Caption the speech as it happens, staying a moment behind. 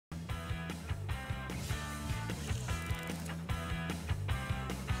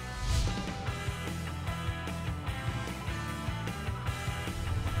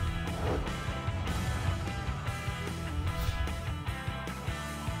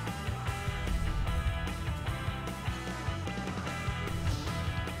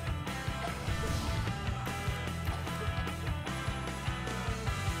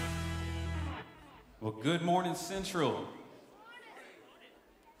Good morning, Central.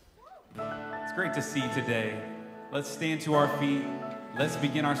 It's great to see you today. Let's stand to our feet. Let's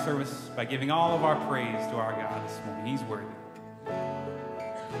begin our service by giving all of our praise to our God this morning. He's worthy.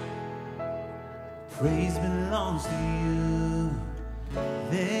 Praise belongs to you.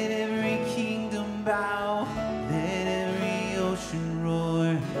 Let every kingdom bow. Let every ocean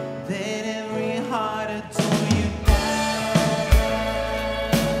roar. Let every heart adore you now.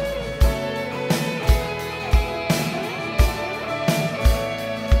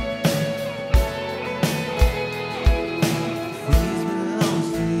 Praise belongs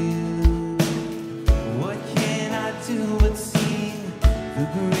to you. What can I do but sing the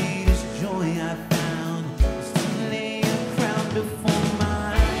greatest joy I found is to lay a crown before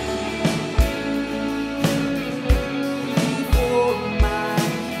my King.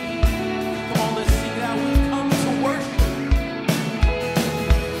 Come on, let's sing it out. We've come to worship.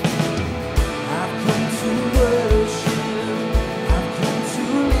 I've come to worship. I've come to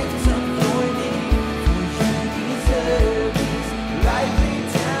lift up your name. For you deserve this. Life laid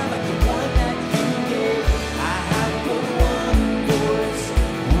down like the one that you gave. I have but one voice,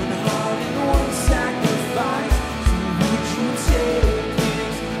 one heart and one sacrifice. So would you take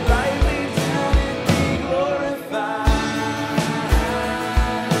this? Life laid down and be glorified.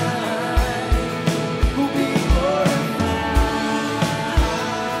 Will be glorified.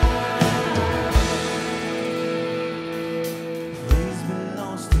 Praise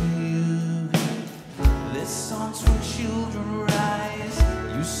belongs to you. Let songs from children rise.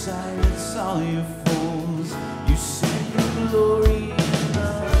 You silence all your foes. You set your glory in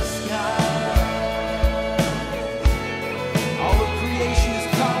the sky. All of creation is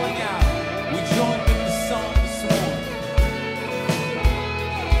calling out. We join with the song this morning.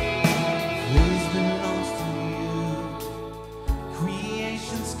 Praise belongs to you.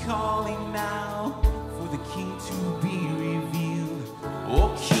 Creation's calling now for the King to be revealed. Oh,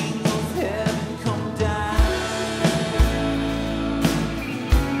 King of heaven, come down.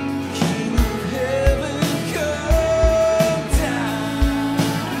 King of heaven, come down.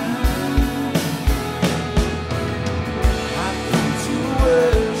 I've come to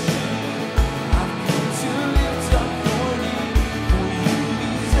worship. I've come to lift up your name. For you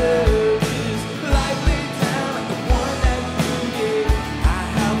deserve this. Life laid down like the one that you gave. I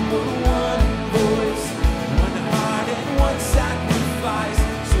have but one voice, one heart and one sacrifice.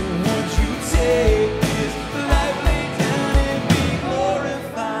 So won't you take this? Life laid down and be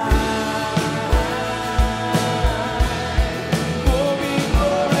glorified. Oh, be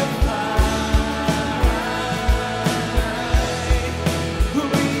glorified. Oh,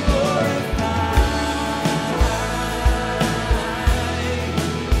 be glorified.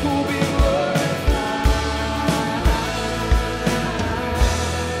 Oh, be glorified.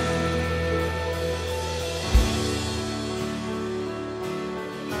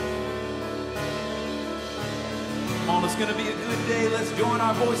 Come on, it's going to be a good day. Let's join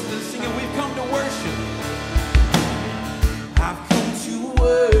our voices and sing it. We've come to worship. I've come to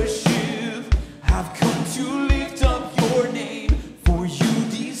worship. I've come to lift up your name. For you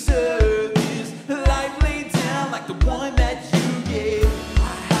deserve this. Life laid down like the one that you gave.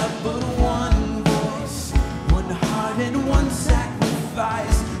 I have but one voice, one heart and one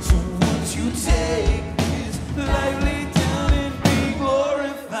sacrifice. So won't you take this? Life laid down and be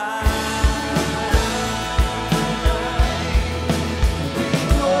glorified. Be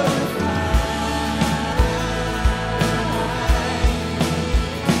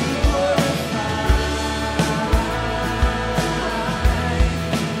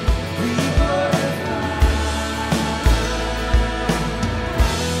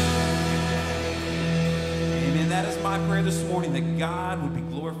Amen. That is my prayer this morning, that God would be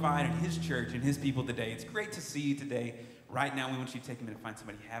glorified in His church and His people today. It's great to see you today. Right now, we want you to take a minute and find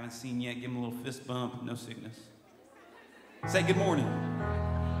somebody you haven't seen yet. Give them a little fist bump. No sickness. Say good morning.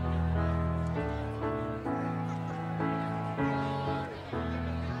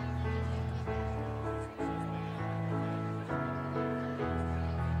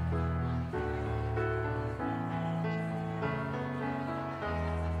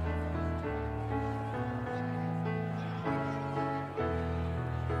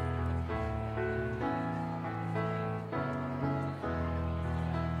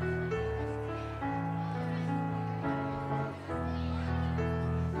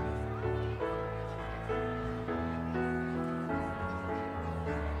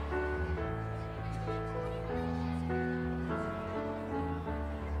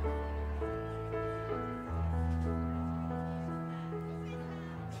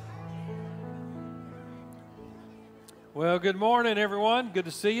 Well, good morning, everyone. Good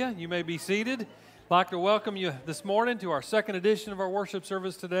to see you. You may be seated. I'd like to welcome you this morning to our second edition of our worship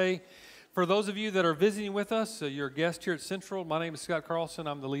service today. For those of you that are visiting with us, you're a guest here at Central. My name is Scott Carlson.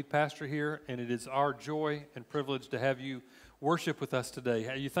 I'm the lead pastor here, and it is our joy and privilege to have you worship with us today.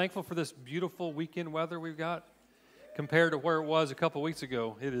 Are you thankful for this beautiful weekend weather we've got? Compared to where it was a couple weeks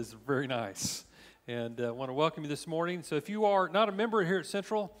ago, it is very nice. And I want to welcome you this morning. So if you are not a member here at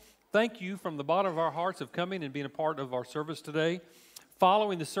Central, thank you from the bottom of our hearts of coming and being a part of our service today.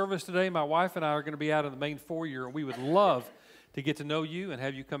 Following the service today, my wife and I are going to be out in the main foyer. We would love to get to know you and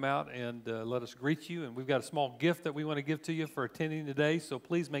have you come out and let us greet you. And we've got a small gift that we want to give to you for attending today. So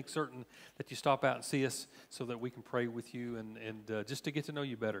please make certain that you stop out and see us so that we can pray with you and just to get to know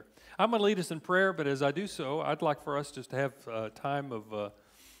you better. I'm going to lead us in prayer, but as I do so, I'd like for us just to have a time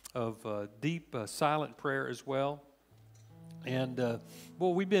of deep, silent prayer as well. And,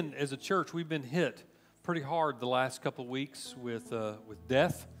 we've been, as a church, we've been hit pretty hard the last couple of weeks with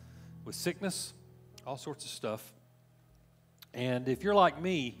death, with sickness, all sorts of stuff. And if you're like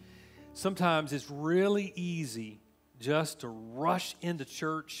me, sometimes it's really easy just to rush into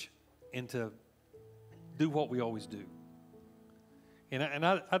church and to do what we always do. And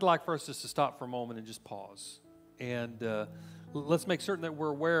I'd like for us just to stop for a moment and just pause. And let's make certain that we're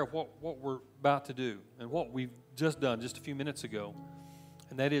aware of what we're about to do and what we've just done just a few minutes ago.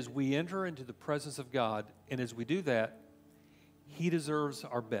 And that is we enter into the presence of God, and as we do that, He deserves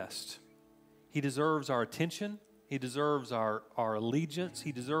our best. He deserves our attention. He deserves our allegiance.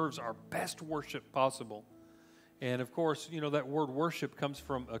 He deserves our best worship possible. And of course, you know, that word worship comes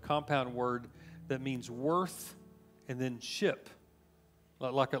from a compound word that means worth and then ship,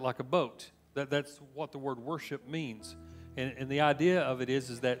 like a boat. That's what the word worship means. And the idea of it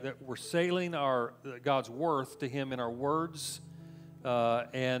is that we're sailing God's worth to Him in our words,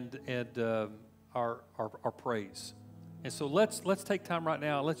 and our praise. And so let's take time right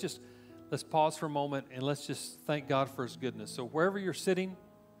now. Let's pause for a moment and let's just thank God for His goodness. So wherever you're sitting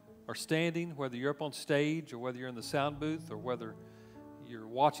or standing, whether you're up on stage or whether you're in the sound booth or whether you're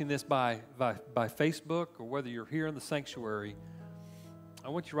watching this by Facebook or whether you're here in the sanctuary, I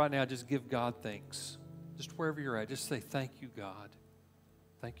want you right now to just give God thanks. Just wherever you're at, just say, thank you, God.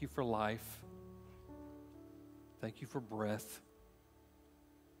 Thank you for life. Thank you for breath.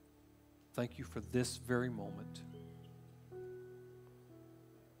 Thank you for this very moment.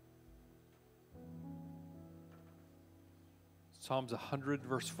 Psalms 100,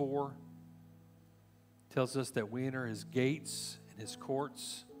 verse 4 tells us that we enter His gates and His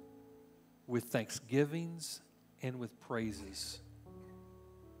courts with thanksgivings and with praises.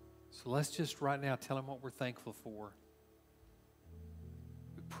 So let's just right now tell Him what we're thankful for.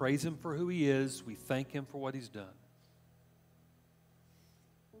 We praise Him for who He is. We thank Him for what He's done.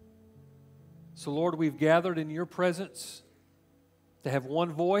 So, Lord, we've gathered in Your presence to have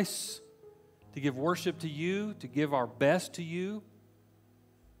one voice, to give worship to You, to give our best to You.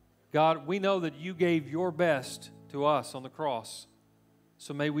 God, we know that You gave Your best to us on the cross.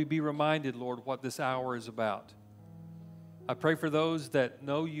 So may we be reminded, Lord, what this hour is about. I pray for those that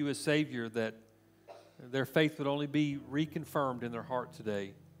know You as Savior, that their faith would only be reconfirmed in their heart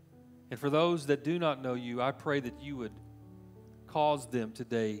today. And for those that do not know You, I pray that You would cause them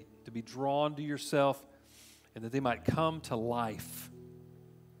today to be drawn to Yourself and that they might come to life.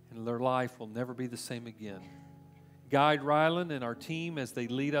 And their life will never be the same again. Guide Rylan and our team as they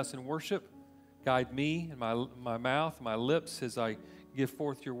lead us in worship. Guide me and my mouth, my lips as I give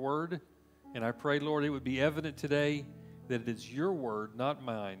forth Your word. And I pray, Lord, it would be evident today that it is Your word, not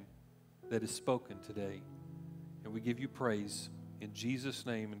mine, that is spoken today. And we give You praise in Jesus'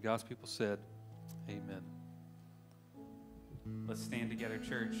 name. And God's people said, amen. Let's stand together,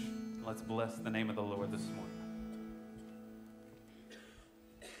 church. Let's bless the name of the Lord this morning.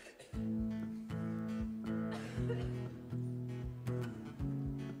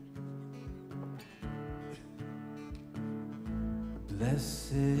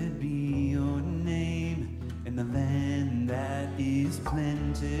 Blessed be Your name in the land that is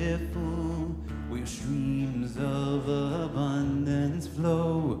plentiful, where streams of abundance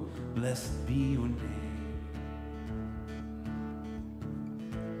flow. Blessed be Your name.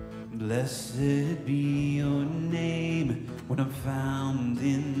 Blessed be Your name when I'm found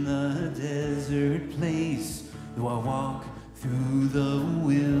in the desert place. Though I walk through the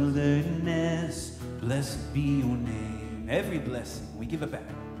wilderness, blessed be Your name. Every blessing, we give it back.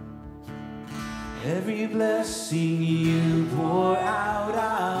 Every blessing You pour out,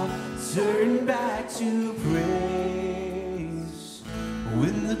 I'll turn back to praise.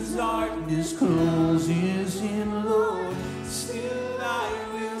 When the darkness closes in, Lord, still I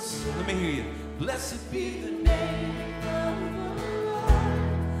will sing. Let me hear you. Blessed be the name of the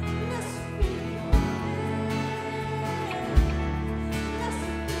Lord. Blessed be Your name.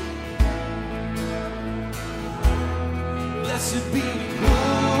 Blessed be your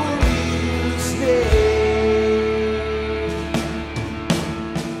glorious name.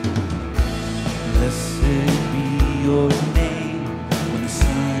 Blessed be your name when the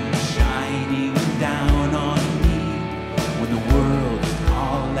sun is shining down on me, when the world is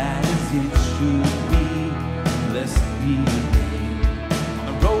all as it should be. Blessed be your name. On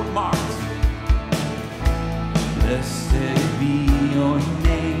the road marked. Blessed be your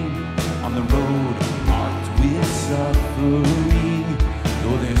name on the road marked with suffering.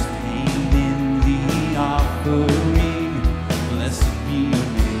 Though there's pain in the offering, blessed be your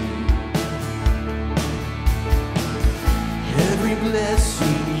name. Every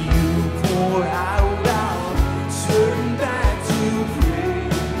blessing you pour out, I'll turn back to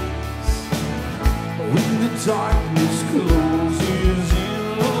praise. When the darkness closes in,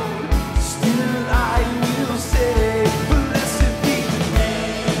 Lord, still I will say, blessed be the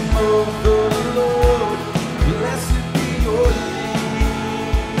name of the Lord. Blessed be your name.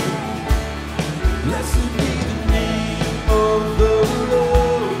 Blessed be the name of the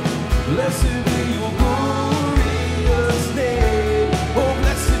Lord. Blessed be your glorious name. Oh,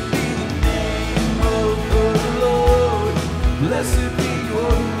 blessed be the name of the Lord. Blessed be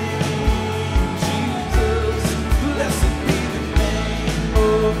your name, Jesus. Blessed be the name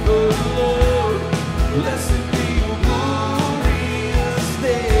of the Lord. Blessed be your glorious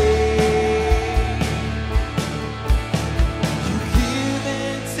name. You give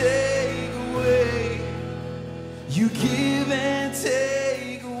and take away. You give and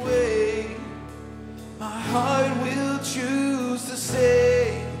take away. My heart will choose to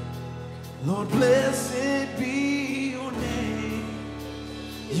say, Lord, blessed be your name.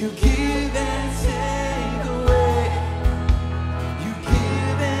 You give and take away. You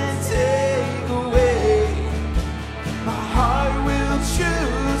give and take away. My heart will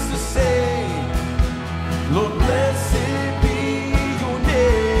choose to say, Lord, blessed be your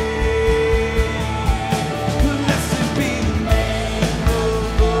name. Blessed be the name of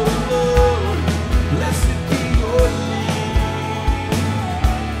the Lord. Blessed be your name.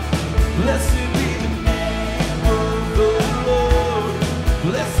 Blessed be the name of the Lord.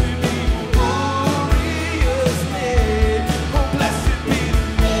 Blessed be your glorious name. Oh, blessed be the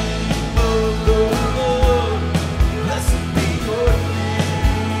name of the Lord. Blessed be your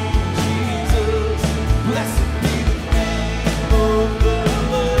name, Jesus. Blessed be the name of the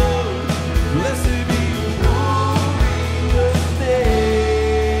Lord. Blessed be your glorious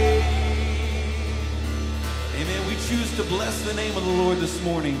name. Amen. We choose to bless the name of the Lord this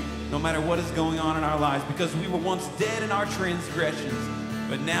morning, no matter what is going on in our lives, because we were once dead in our transgressions,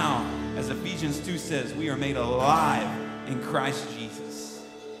 but now, as Ephesians 2 says, we are made alive in Christ Jesus.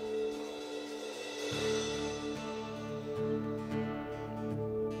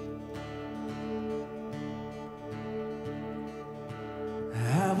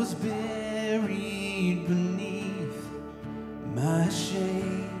 I was buried beneath my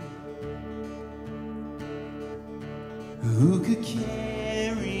shame. Who could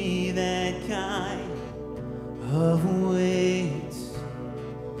carry that kind of weight?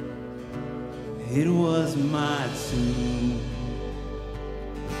 It was my tomb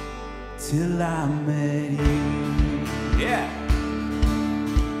till I met you. Yeah.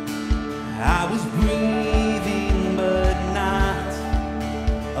 I was breathing but not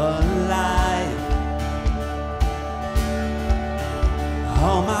alive.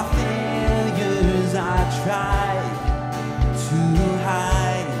 All my failures I tried to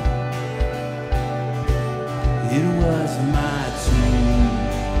hide. It was my tomb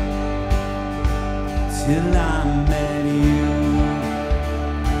till I met you.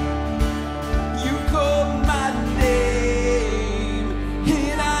 You called my name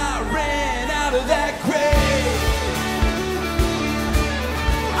and I ran out of that grave,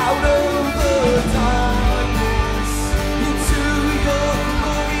 out of the darkness into your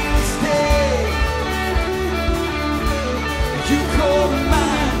glorious day. You called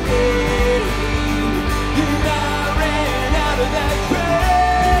my name and I ran out of that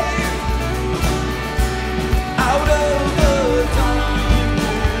grave, out of the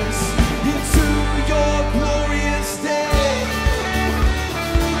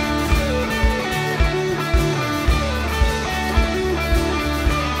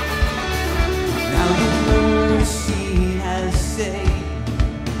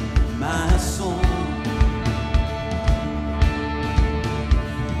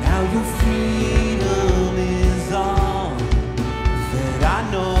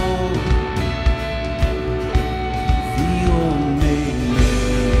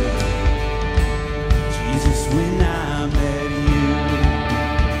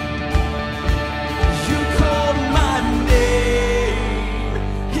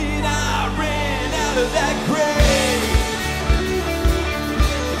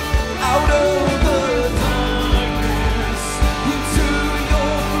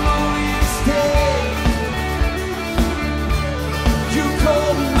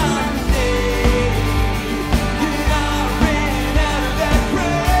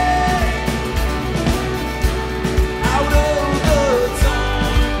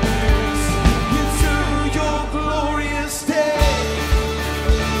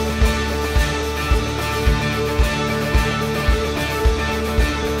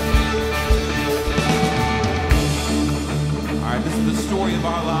story of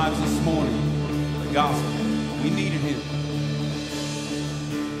our lives this morning, the gospel. We needed him.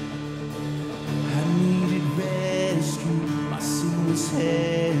 I needed rescue, my sin was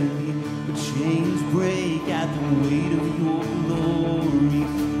heavy, but chains break at the weight of your glory.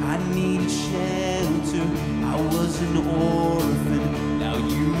 I needed shelter, I was an orphan, now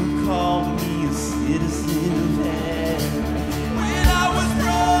you called me a citizen of heaven. When I was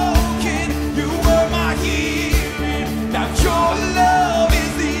broken, you were my healing, now your love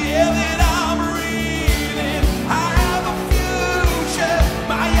is the air that I'm breathing. I have a future,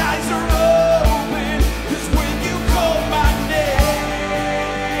 my eyes are open, 'cause when you called my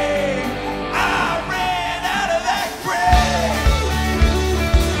name, I ran out of that grave,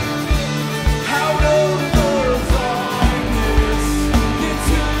 out of the darkness,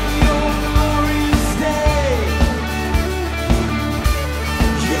 into your glorious day.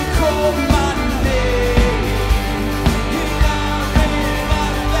 You called my name, and I ran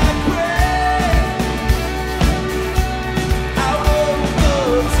out of that grave, out of the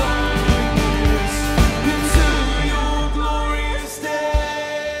darkness, into your glorious day.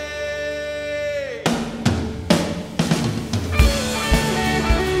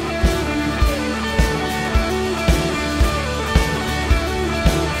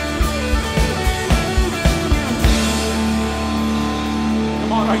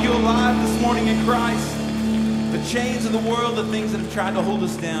 Come on, are you alive this morning in Christ? The chains of the world, the things that have tried to hold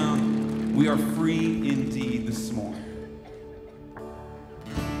us down, we are free indeed this morning.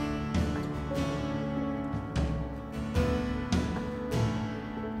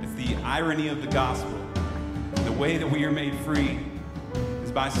 It's the irony of the gospel. The way that we are made free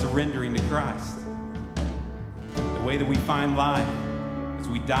is by surrendering to Christ. The way that we find life is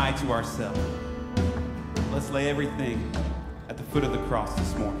we die to ourselves. Let's lay everything at the foot of the cross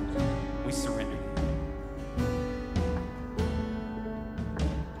this morning. We surrender.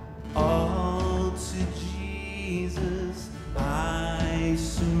 All to Jesus I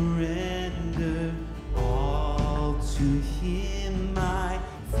surrender, all to him I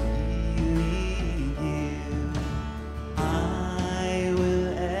freely give. I will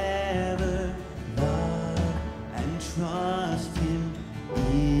ever love and trust him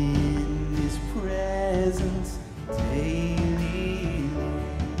in his presence daily.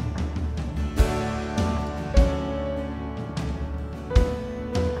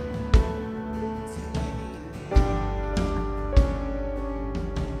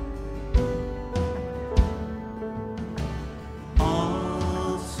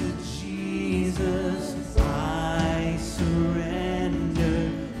 All to Jesus I surrender.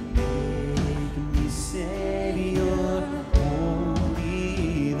 Make me Savior,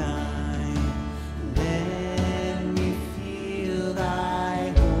 wholly thine. Let me feel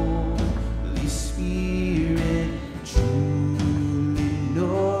thy Holy Spirit. Truly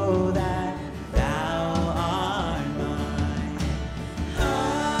know that thou art mine.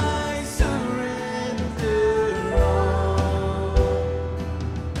 I surrender all.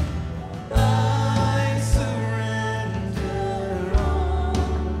 I surrender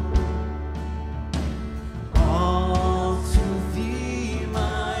all to thee,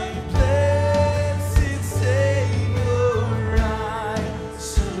 my blessed Savior. I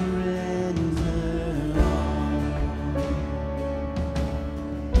surrender all.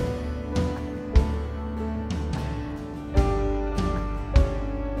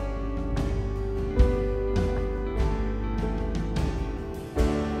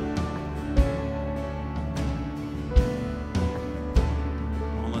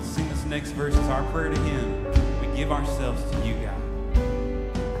 Well, let's sing this next verse as our prayer to him. We give ourselves to you, God.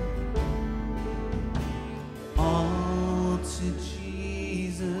 All to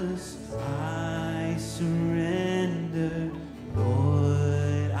Jesus I surrender.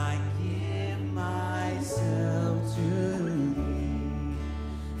 Lord, I give myself to thee.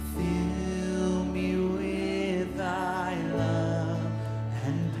 Fill me with thy love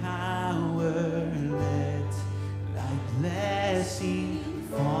and power. Let thy blessing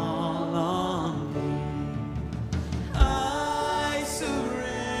fall on me. I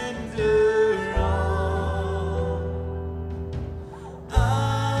surrender all.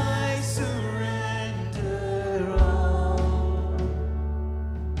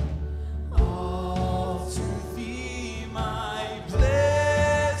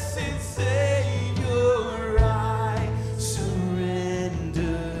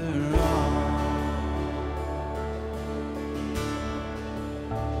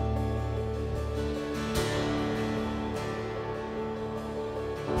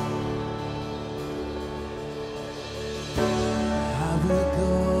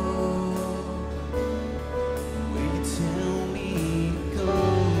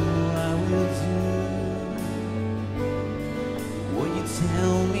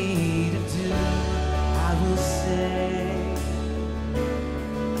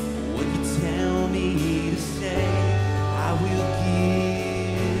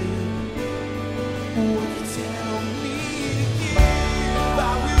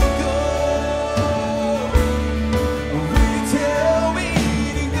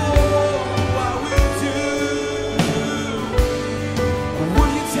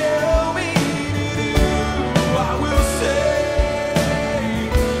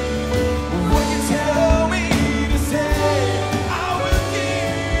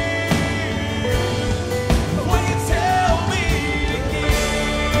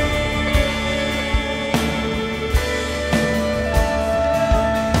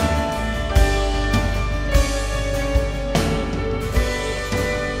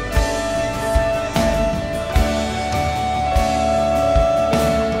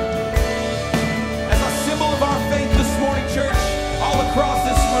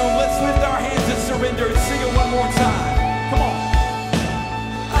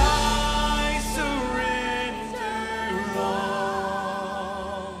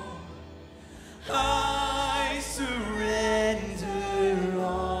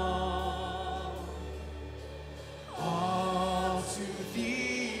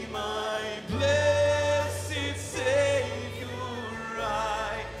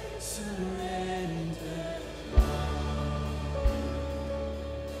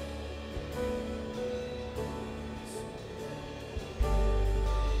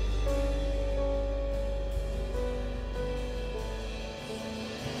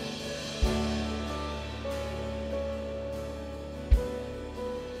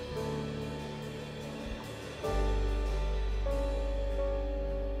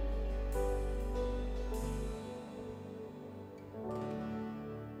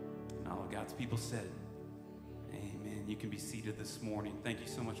 God's people said, amen. You can be seated this morning. Thank you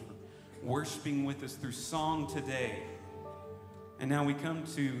so much for worshiping with us through song today. And now we come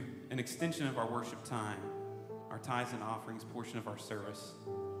to an extension of our worship time, our tithes and offerings portion of our service.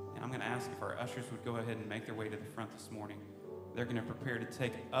 And I'm going to ask if our ushers would go ahead and make their way to the front this morning. They're going to prepare to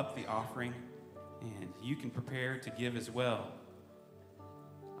take up the offering, and you can prepare to give as well.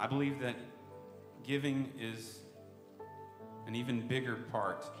 I believe that giving is an even bigger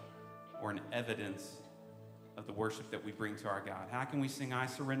part or an evidence of the worship that we bring to our God. How can we sing I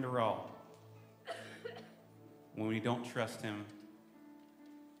Surrender All when we don't trust him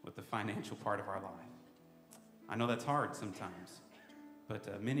with the financial part of our life? I know that's hard sometimes,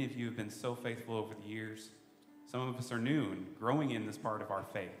 but many of you have been so faithful over the years. Some of us are new and growing in this part of our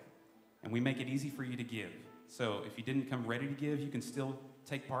faith, and we make it easy for you to give. So if you didn't come ready to give, you can still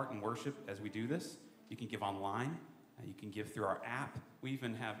take part in worship as we do this. You can give online. You can give through our app. We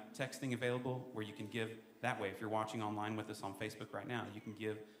even have texting available where you can give that way. If you're watching online with us on Facebook right now, you can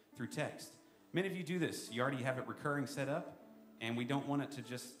give through text. Many of you do this. You already have it recurring set up, and we don't want it to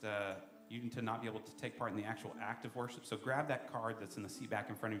just, you to not be able to take part in the actual act of worship. So grab that card that's in the seat back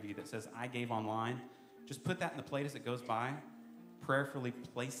in front of you that says, I gave online. Just put that in the plate as it goes by. Prayerfully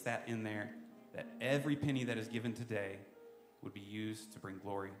place that in there, that every penny that is given today would be used to bring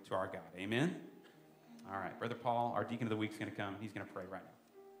glory to our God. Amen? All right, Brother Paul, our deacon of the week, is going to come. He's going to pray right now.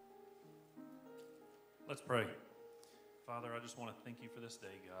 Let's pray. Father, I just want to thank you for this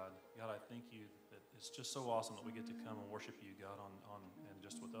day, God. God, I thank you that it's just so awesome that we get to come and worship you, God, on and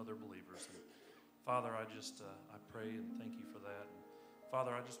just with other believers. And Father, I pray and thank you for that. And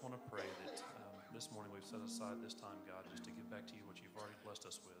Father, I just want to pray that this morning we've set aside this time, God, just to give back to you what you've already blessed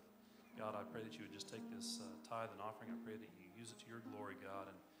us with. God, I pray that you would just take this tithe and offering. I pray that you use it to your glory, God,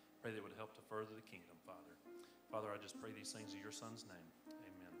 and pray that it would help to further the kingdom, Father. Father, I just pray these things in your Son's name.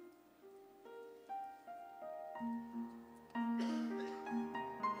 Amen.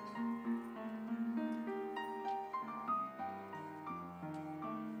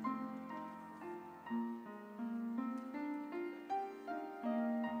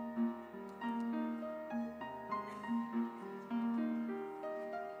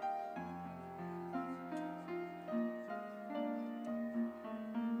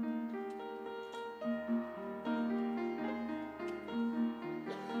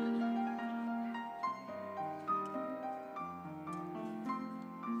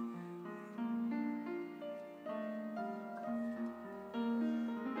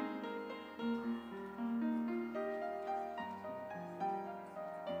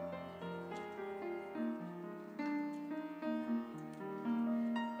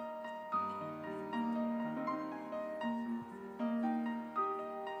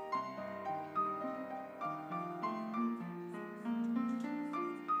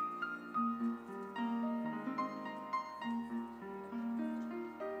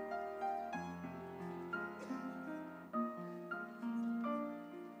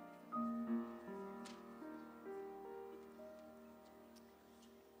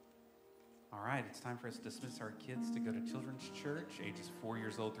 All right, it's time for us to dismiss our kids to go to children's church. Ages 4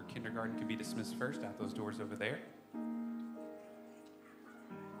 years old through kindergarten can be dismissed first out those doors over there.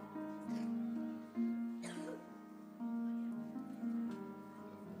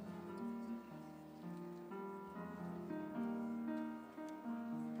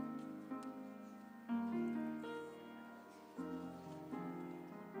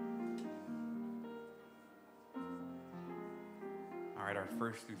 All right, our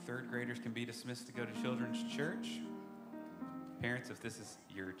first through third graders can be dismissed to go to children's church. Parents, if this is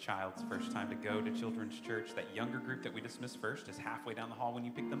your child's first time to go to children's church, that younger group that we dismiss first is halfway down the hall when you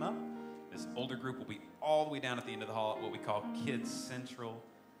pick them up. This older group will be all the way down at the end of the hall at what we call Kids Central.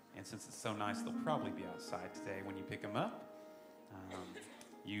 And since it's so nice, they'll probably be outside today when you pick them up.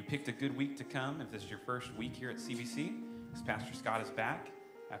 You picked a good week to come if this is your first week here at CBC, because Pastor Scott is back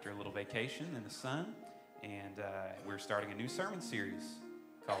after a little vacation in the sun. And we're starting a new sermon series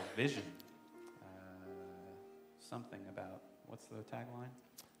called Vision. Something about, what's the tagline?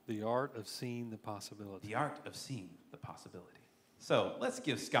 The art of seeing the possibility. The art of seeing the possibility. So let's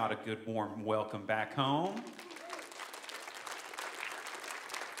give Scott a good warm welcome back home.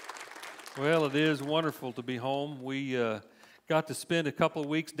 Well, it is wonderful to be home. We got to spend a couple of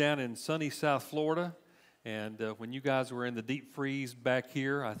weeks down in sunny South Florida. And when you guys were in the deep freeze back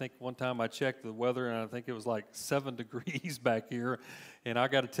here, I think one time I checked the weather, and I think it was like 7 degrees back here. And I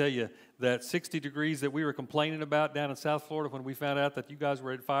got to tell you, that 60 degrees that we were complaining about down in South Florida, when we found out that you guys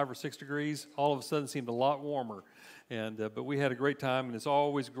were at 5 or 6 degrees, all of a sudden seemed a lot warmer. And but we had a great time, and it's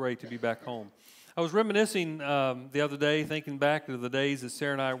always great to be back home. I was reminiscing the other day, thinking back to the days that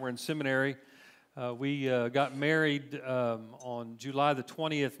Sarah and I were in seminary. We got married on July the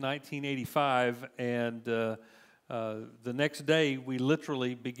 20th, 1985, and the next day we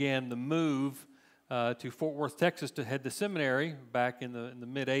literally began the move to Fort Worth, Texas to head to seminary back in the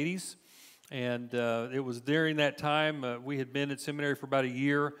mid-'80s. And it was during that time, we had been at seminary for about a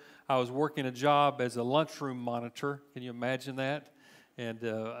year. I was working a job as a lunchroom monitor. Can you imagine that? And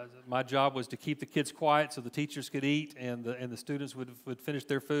my job was to keep the kids quiet so the teachers could eat and the students would finish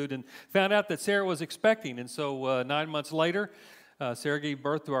their food. And found out that Sarah was expecting. And so 9 months later, Sarah gave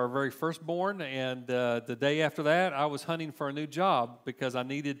birth to our very firstborn. And the day after that, I was hunting for a new job because I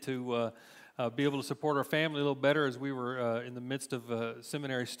needed to be able to support our family a little better as we were in the midst of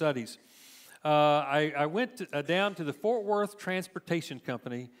seminary studies. I went down to the Fort Worth Transportation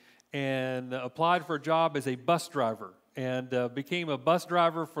Company and applied for a job as a bus driver. And became a bus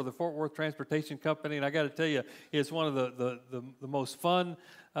driver for the Fort Worth Transportation Company. And I got to tell you, it's one of the most fun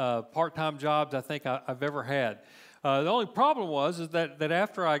part-time jobs I think I've ever had. The only problem was that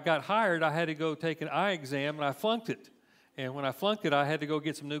after I got hired, I had to go take an eye exam, and I flunked it. And when I flunked it, I had to go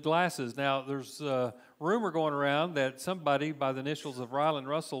get some new glasses. Now, there's a rumor going around that somebody by the initials of Ryland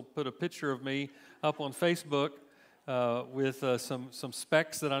Russell put a picture of me up on Facebook with some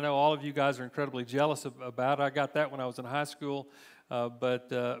specs that I know all of you guys are incredibly jealous about. I got that when I was in high school,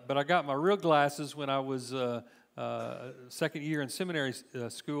 but I got my real glasses when I was second year in seminary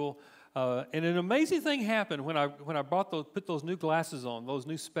school. And an amazing thing happened when I put those new glasses on, those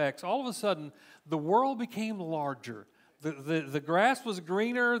new specs. All of a sudden, the world became larger. The grass was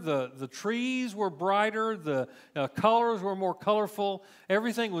greener, the trees were brighter, the colors were more colorful,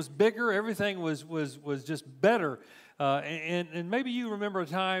 everything was bigger, everything was just better. And maybe you remember a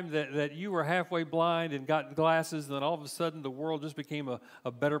time that you were halfway blind and got glasses, and then all of a sudden the world just became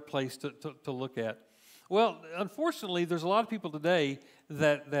a better place to look at. Well, unfortunately, there's a lot of people today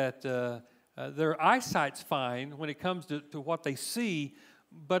that their eyesight's fine when it comes to what they see,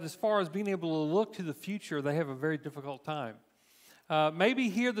 but as far as being able to look to the future, they have a very difficult time. Maybe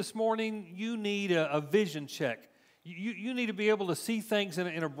here this morning, you need a vision check. You need to be able to see things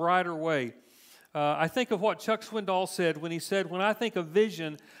in a brighter way. I think of what Chuck Swindoll said when he said, when I think of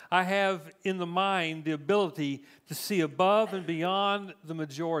vision, I have in the mind the ability to see above and beyond the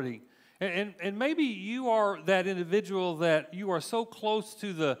majority. And maybe you are that individual that you are so close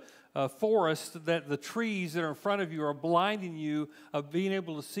to the forest that the trees that are in front of you are blinding you of being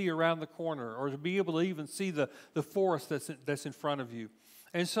able to see around the corner or to be able to even see the forest that's in front of you.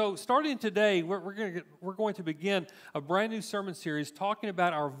 And so starting today, we're going to begin a brand new sermon series talking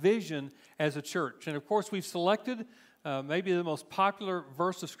about our vision as a church. And of course, we've selected maybe the most popular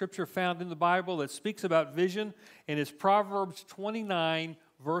verse of Scripture found in the Bible that speaks about vision, and it's Proverbs 29,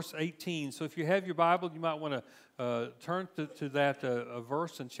 verse 18. So if you have your Bible, you might want to turn to that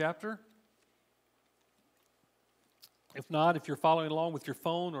verse and chapter. If not, if you're following along with your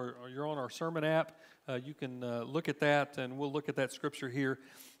phone or you're on our sermon app, you can look at that, and we'll look at that scripture here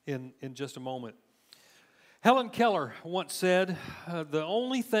in just a moment. Helen Keller once said, the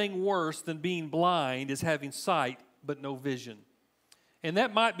only thing worse than being blind is having sight but no vision. And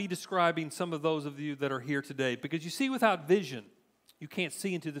that might be describing some of those of you that are here today, because you see, without vision, you can't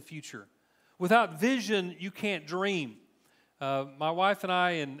see into the future. Without vision, you can't dream. My wife and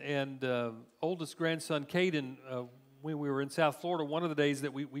I and oldest grandson, Caden, when we were in South Florida, one of the days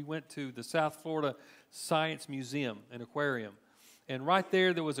that we went to the South Florida Science Museum and Aquarium. And right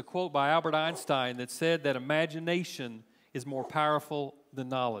there was a quote by Albert Einstein that said that imagination is more powerful than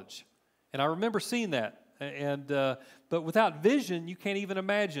knowledge. And I remember seeing that. But without vision, you can't even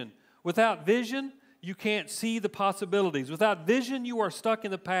imagine. Without vision, you can't see the possibilities. Without vision, you are stuck in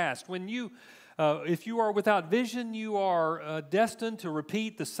the past. If you are without vision, you are destined to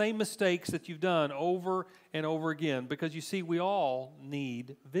repeat the same mistakes that you've done over and over again, because you see, we all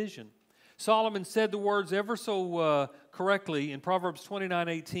need vision. Solomon said the words ever so correctly in Proverbs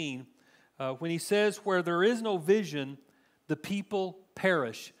 29:18 when he says, where there is no vision, the people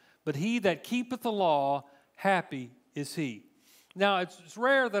perish, but he that keepeth the law, happy is he. Now, it's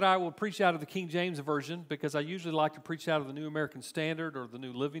rare that I will preach out of the King James Version, because I usually like to preach out of the New American Standard or the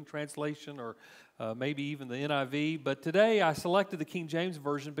New Living Translation or maybe even the NIV. But today I selected the King James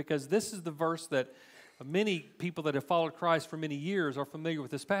Version because this is the verse that many people that have followed Christ for many years are familiar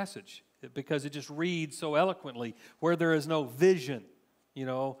with this passage, because it just reads so eloquently, where there is no vision, you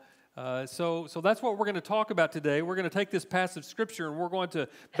know. So that's what we're going to talk about today. We're going to take this passage of Scripture and we're going to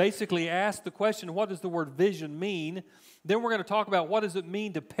basically ask the question, what does the word vision mean? Then we're going to talk about what does it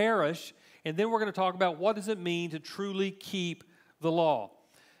mean to perish, and then we're going to talk about what does it mean to truly keep the law.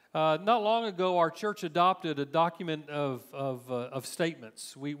 Not long ago, our church adopted a document of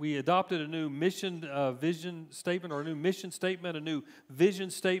statements. We adopted a new mission vision statement, or a new mission statement, a new vision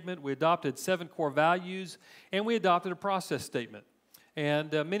statement. We adopted 7 core values, and we adopted a process statement.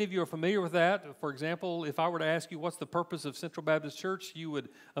 And many of you are familiar with that. For example, if I were to ask you what's the purpose of Central Baptist Church, you would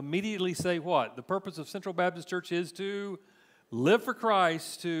immediately say what? The purpose of Central Baptist Church is to live for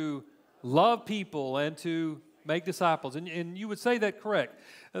Christ, to love people, and to make disciples. And you would say that correct.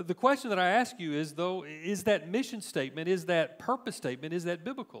 The question that I ask you is, though, is that mission statement, is that purpose statement, is that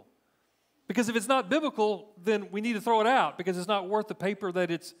biblical? Because if it's not biblical, then we need to throw it out because it's not worth the paper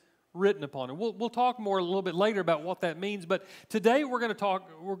that it's written upon. And we'll talk more a little bit later about what that means. But today we're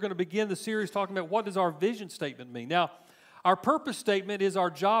going to begin the series talking about what does our vision statement mean. Now, our purpose statement is our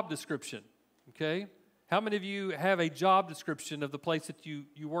job description. Okay? How many of you have a job description of the place that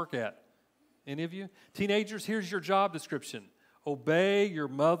you work at? Any of you? Teenagers, here's your job description. Obey your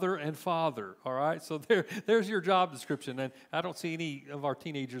mother and father, all right? So there's your job description, and I don't see any of our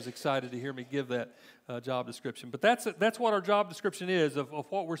teenagers excited to hear me give that job description. But that's what our job description is of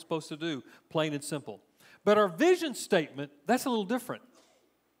what we're supposed to do, plain and simple. But our vision statement, that's a little different.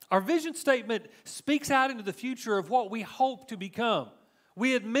 Our vision statement speaks out into the future of what we hope to become.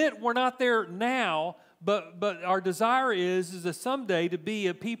 We admit we're not there now, but our desire is that someday to be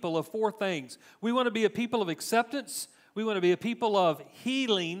a people of 4 things. We want to be a people of acceptance. We want to be a people of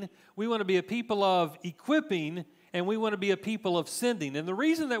healing. We want to be a people of equipping. And we want to be a people of sending. And the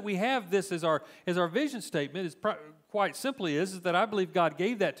reason that we have this as our vision statement is quite simply is that I believe God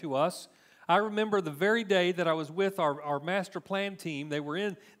gave that to us. I remember the very day that I was with our master plan team. They were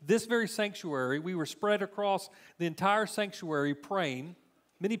in this very sanctuary. We were spread across the entire sanctuary praying.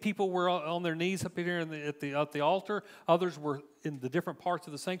 Many people were on their knees up here at the altar. Others were in the different parts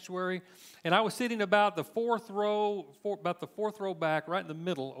of the sanctuary. And I was sitting about the fourth row back, right in the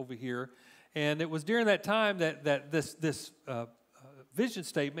middle over here. And it was during that time that this vision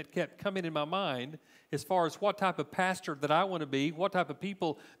statement kept coming in my mind as far as what type of pastor that I want to be, what type of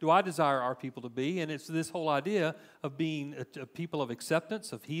people do I desire our people to be. And it's this whole idea of being a people of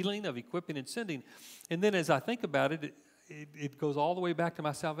acceptance, of healing, of equipping and sending. And then as I think about it, it goes all the way back to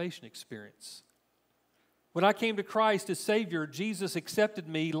my salvation experience. When I came to Christ as Savior, Jesus accepted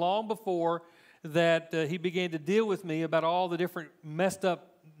me long before that He began to deal with me about all the different messed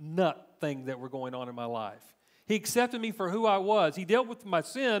up nut things that were going on in my life. He accepted me for who I was. He dealt with my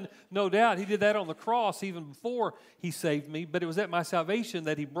sin, no doubt. He did that on the cross even before He saved me. But it was at my salvation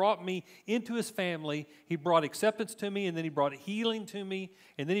that He brought me into His family. He brought acceptance to me, and then He brought healing to me.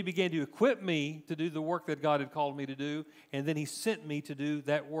 And then He began to equip me to do the work that God had called me to do. And then He sent me to do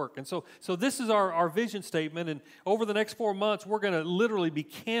that work. And so this is our vision statement. And over the next 4 months, we're going to literally be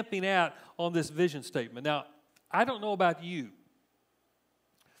camping out on this vision statement. Now, I don't know about you.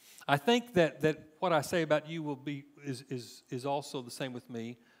 I think that what I say about you is also the same with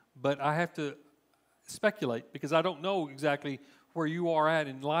me, but I have to speculate because I don't know exactly where you are at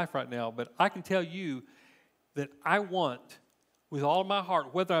in life right now, but I can tell you that I want, with all of my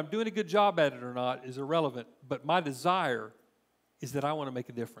heart, whether I'm doing a good job at it or not is irrelevant, but my desire is that I want to make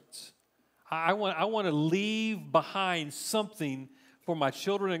a difference. I want to leave behind something for my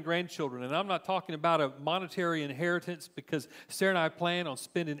children and grandchildren. And I'm not talking about a monetary inheritance because Sarah and I plan on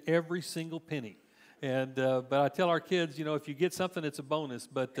spending every single penny. And but I tell our kids, if you get something, it's a bonus.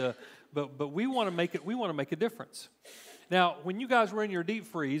 But we want to make it. We want to make a difference. Now, when you guys were in your deep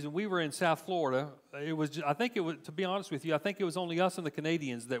freeze and we were in South Florida, to be honest with you, I think it was only us and the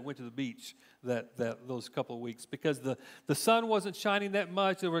Canadians that went to the beach those couple of weeks because the sun wasn't shining that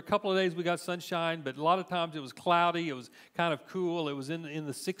much. There were a couple of days we got sunshine, but a lot of times it was cloudy. It was kind of cool. It was in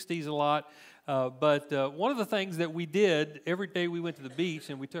the 60s a lot. But one of the things that we did every day we went to the beach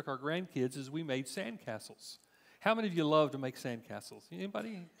and we took our grandkids is we made sandcastles. How many of you love to make sandcastles?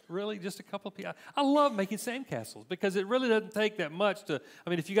 Anybody? Really? Just a couple of people? I love making sandcastles because it really doesn't take that much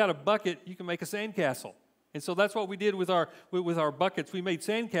if you got a bucket, you can make a sandcastle. And so that's what we did with our buckets. We made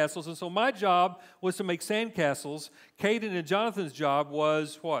sandcastles. And so my job was to make sandcastles. Caden and Jonathan's job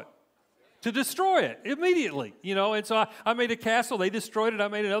was what? To destroy it immediately, And so I made a castle. They destroyed it. I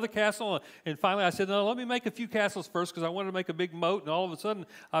made another castle. And finally I said, no, let me make a few castles first because I wanted to make a big moat. And all of a sudden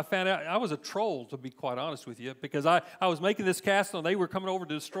I found out I was a troll, to be quite honest with you, because I was making this castle and they were coming over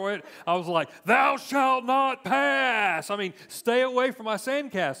to destroy it. I was like, thou shalt not pass. Stay away from my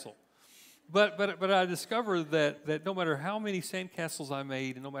sandcastle. But I discovered that no matter how many sandcastles I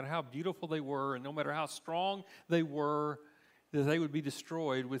made and no matter how beautiful they were and no matter how strong they were, that they would be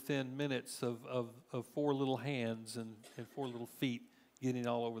destroyed within minutes of 4 little hands and 4 little feet getting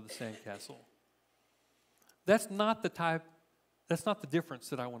all over the sandcastle. That's not that's not the difference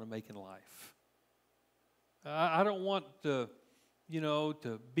that I want to make in life. I don't want to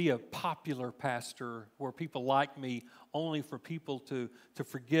be a popular pastor where people like me only for people to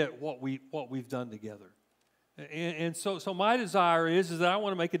forget what we've done together. And so my desire is that I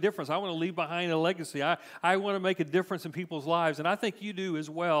want to make a difference. I want to leave behind a legacy. I want to make a difference in people's lives, and I think you do as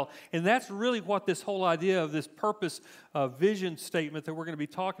well. And that's really what this whole idea of this purpose vision statement that we're going to be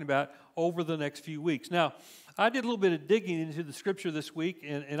talking about over the next few weeks. Now, I did a little bit of digging into the Scripture this week,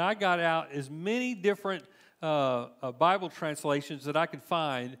 and I got out as many different Bible translations that I could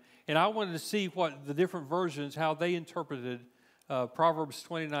find, and I wanted to see what the different versions, how they interpreted Proverbs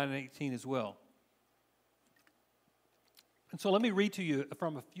 29 and 18 as well. And so let me read to you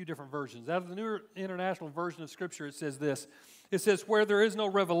from a few different versions. Out of the New International Version of Scripture, it says this. It says, where there is no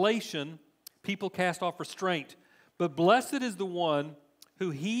revelation, people cast off restraint. But blessed is the one who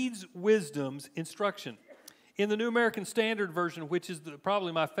heeds wisdom's instruction. In the New American Standard Version, which is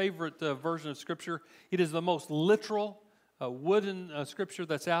probably my favorite version of Scripture, it is the most literal wooden Scripture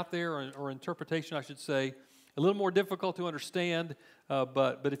that's out there, or interpretation, I should say. A little more difficult to understand,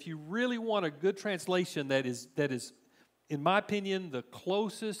 but if you really want a good translation that is, in my opinion, the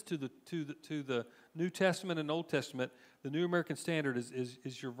closest to the New Testament and Old Testament, the New American Standard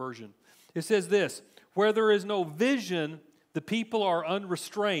is your version. It says this, where there is no vision, the people are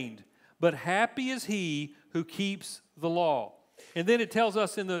unrestrained, but happy is he who keeps the law. And then it tells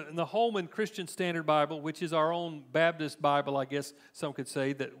us in the Holman Christian Standard Bible, which is our own Baptist Bible, I guess some could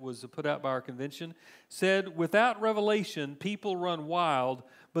say, that was put out by our convention, said, without revelation, people run wild,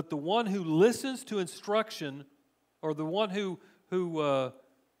 but the one who listens to instruction, or the one who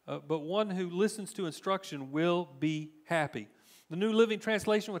listens to instruction will be happy. The New Living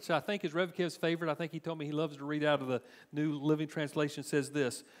Translation, which I think is Rev Kev's favorite, I think he told me he loves to read out of the New Living Translation, says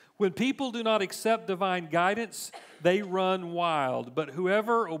this, when people do not accept divine guidance, they run wild, but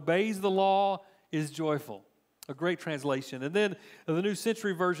whoever obeys the law is joyful. A great translation. And then the New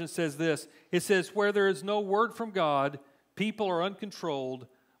Century Version says this, it says, where there is no word from God, people are uncontrolled,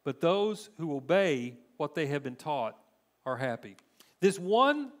 but those who obey what they have been taught are happy. This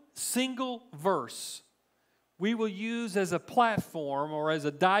one single verse we will use as a platform or as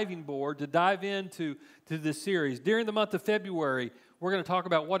a diving board to dive into this series. During the month of February, we're going to talk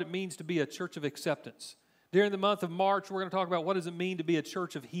about what it means to be a church of acceptance. During the month of March, we're going to talk about what does it mean to be a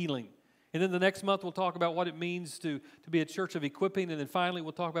church of healing. And then the next month, we'll talk about what it means to be a church of equipping. And then finally,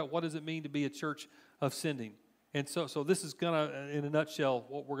 we'll talk about what does it mean to be a church of sending. And so this is going to, in a nutshell,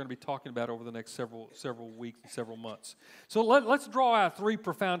 what we're going to be talking about over the next several weeks and several months. So let's draw out three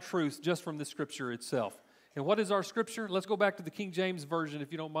profound truths just from the Scripture itself. And what is our Scripture? Let's go back to the King James Version, if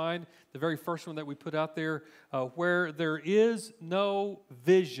you don't mind, the very first one that we put out there. Where there is no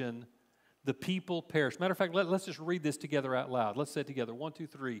vision, the people perish. Matter of fact, let's just read this together out loud. Let's say it together. 1, 2,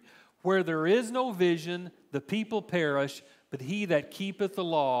 3. Where there is no vision, the people perish, but he that keepeth the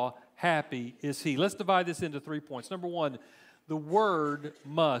law, happy is he. Let's divide this into 3 points. Number one, the Word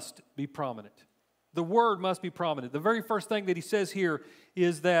must be prominent. The Word must be prominent. The very first thing that he says here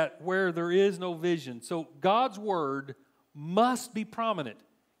is that where there is no vision. So God's Word must be prominent.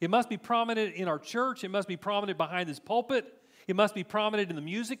 It must be prominent in our church. It must be prominent behind this pulpit. It must be prominent in the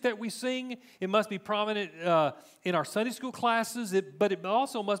music that we sing. It must be prominent in our Sunday school classes. But it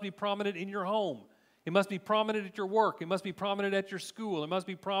also must be prominent in your home. It must be prominent at your work. It must be prominent at your school. It must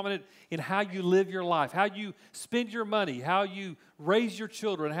be prominent in how you live your life, how you spend your money, how you raise your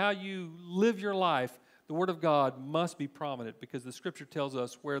children, how you live your life. The Word of God must be prominent because the Scripture tells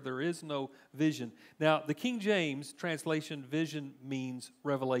us where there is no vision. Now, the King James translation, vision means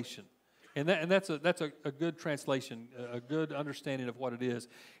revelation. And that's a good translation, a good understanding of what it is.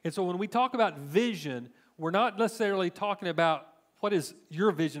 And so when we talk about vision, we're not necessarily talking about what is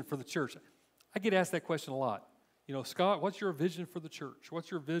your vision for the church. I get asked that question a lot. You know, Scott, what's your vision for the church?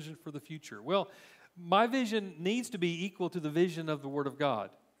 What's your vision for the future? Well, my vision needs to be equal to the vision of the Word of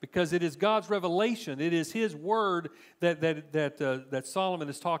God because it is God's revelation. It is His Word that Solomon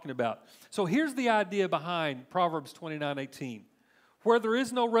is talking about. So here's the idea behind Proverbs 29:18. Where there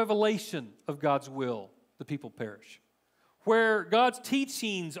is no revelation of God's will, the people perish. Where God's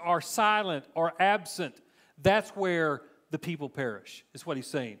teachings are silent or absent, that's where the people perish, is what he's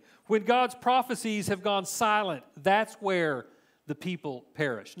saying. When God's prophecies have gone silent, that's where the people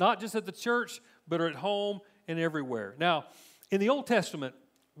perish. Not just at the church, but at home and everywhere. Now, in the Old Testament,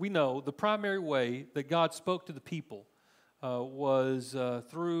 we know the primary way that God spoke to the people was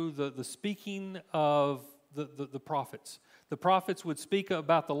through the speaking of the prophets. The prophets would speak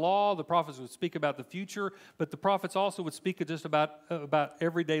about the law, the prophets would speak about the future, but the prophets also would speak just about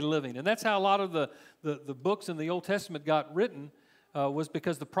everyday living. And that's how a lot of the books in the Old Testament got written. was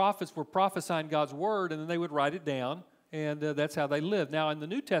because the prophets were prophesying God's word, and then they would write it down, and that's how they lived. Now, in the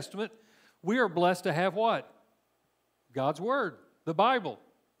New Testament, we are blessed to have what? God's word, the Bible.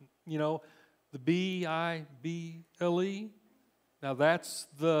 You know, the Bible. Now, that's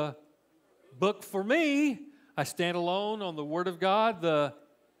the book for me. I stand alone on the word of God, the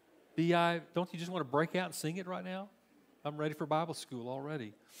Don't you just want to break out and sing it right now? I'm ready for Bible school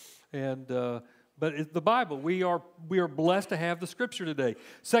already. And but it's the Bible. We are blessed to have the Scripture today.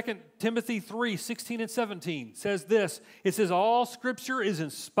 2 Timothy 3:16 and 17 says this. It says, all Scripture is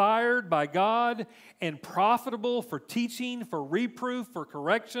inspired by God and profitable for teaching, for reproof, for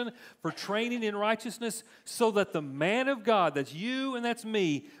correction, for training in righteousness, so that the man of God, that's you and that's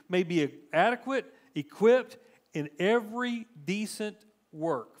me, may be adequate, equipped in every decent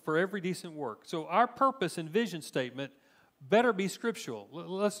work, for every decent work. So our purpose and vision statement better be scriptural.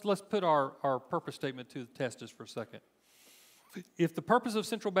 Let's put our purpose statement to the test just for a second. If the purpose of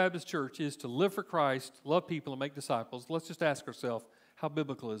Central Baptist Church is to live for Christ, love people, and make disciples, let's just ask ourselves, how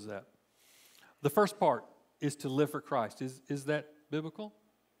biblical is that? The first part is to live for Christ. Is that biblical?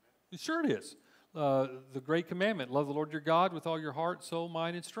 Sure it is. The great commandment, love the Lord your God with all your heart, soul,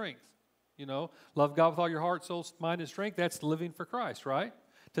 mind, and strength. You know, love God with all your heart, soul, mind, and strength. That's living for Christ, right?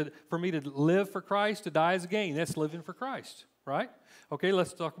 For me to live for Christ, to die as a gain, that's living for Christ, right? Okay,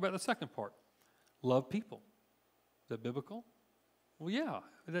 let's talk about the second part. Love people. Is that biblical? Well, yeah.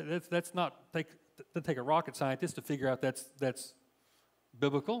 That's not take a rocket scientist to figure out that's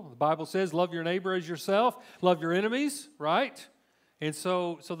biblical. The Bible says, love your neighbor as yourself, love your enemies, right? And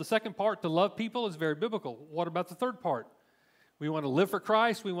so the second part, to love people, is very biblical. What about the third part? We want to live for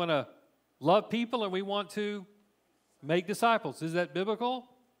Christ, we want to love people, and we want to make disciples. Is that biblical?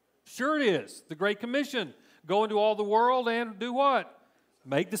 Sure it is. The Great Commission. Go into all the world and do what?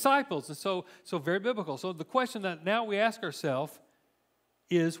 Make disciples. And so very biblical. So the question that now we ask ourselves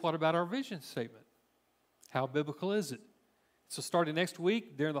is, what about our vision statement? How biblical is it? So starting next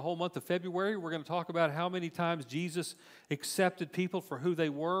week, during the whole month of February, we're going to talk about how many times Jesus accepted people for who they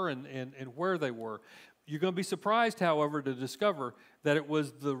were and where they were. You're going to be surprised, however, to discover that it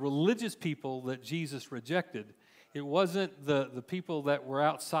was the religious people that Jesus rejected. It wasn't the people that were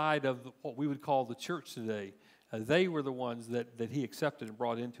outside of what we would call the church today. They were the ones that he accepted and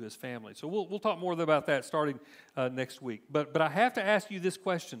brought into his family. So we'll talk more about that starting next week. But I have to ask you this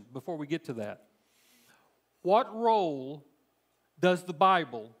question before we get to that. What role does the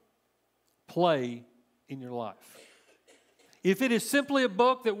Bible play in your life? If it is simply a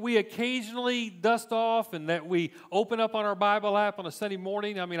book that we occasionally dust off and that we open up on our Bible app on a Sunday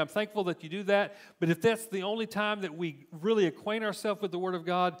morning, I mean, I'm thankful that you do that. But if that's the only time that we really acquaint ourselves with the Word of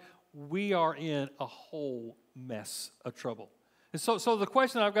God, we are in a whole mess of trouble. And so the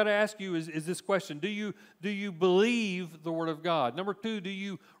question I've got to ask you is this question. Do you believe the Word of God? Number two, do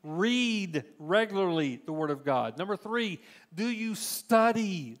you read regularly the Word of God? Number three, do you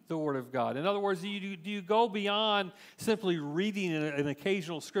study the Word of God? In other words, do you go beyond simply reading an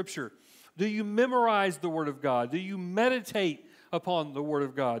occasional scripture? Do you memorize the Word of God? Do you meditate upon the Word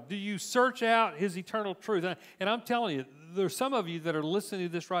of God? Do you search out His eternal truth? And I'm telling you, there's some of you that are listening to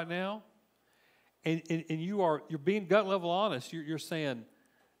this right now, and you're being gut level honest. You're saying,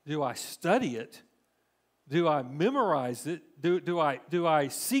 do I study it? Do I memorize it? Do I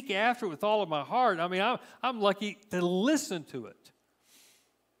seek after it with all of my heart? I mean, I'm lucky to listen to it.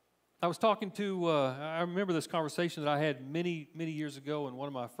 I was talking to, I remember this conversation that I had many, many years ago in one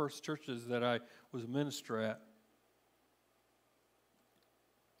of my first churches that I was a minister at.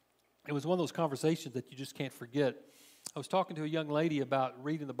 It was one of those conversations that you just can't forget. I was talking to a young lady about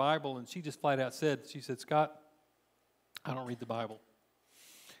reading the Bible, and she just flat out said, Scott, I don't read the Bible.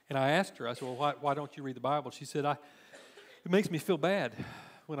 And I asked her, I said, well, why don't you read the Bible? She said, it makes me feel bad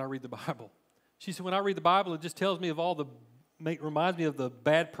when I read the Bible. She said, when I read the Bible, it just tells me of reminds me of the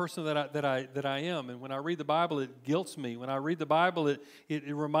bad person that I am. And when I read the Bible, it guilts me. When I read the Bible, it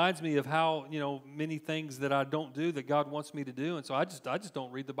reminds me of how, many things that I don't do that God wants me to do. And so I just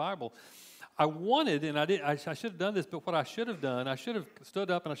don't read the Bible. I wanted, and I should have done this, but what I should have done, I should have stood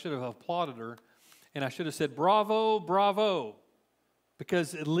up and I should have applauded her, and I should have said, bravo, bravo,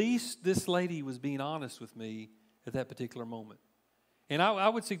 because at least this lady was being honest with me at that particular moment. And I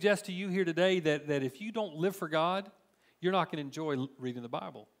would suggest to you here today that if you don't live for God, you're not going to enjoy reading the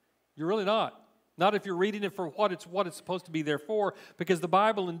Bible. You're really not. Not if you're reading it for what it's supposed to be there for, because the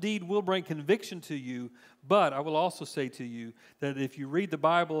Bible indeed will bring conviction to you. But I will also say to you that if you read the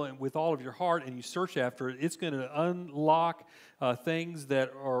Bible and with all of your heart and you search after it, it's going to unlock things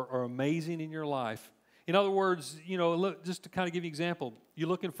that are amazing in your life. In other words, look, just to kind of give you an example, you're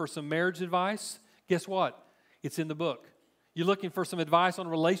looking for some marriage advice, guess what? It's in the book. You're looking for some advice on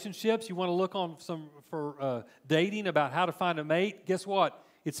relationships. You want to look on for dating, about how to find a mate. Guess what?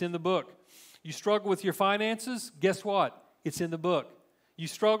 It's in the book. You struggle with your finances. Guess what? It's in the book. You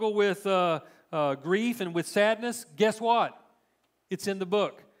struggle with grief and with sadness. Guess what? It's in the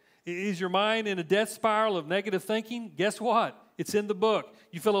book. Is your mind in a death spiral of negative thinking? Guess what? It's in the book.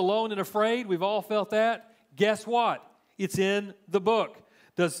 You feel alone and afraid? We've all felt that. Guess what? It's in the book.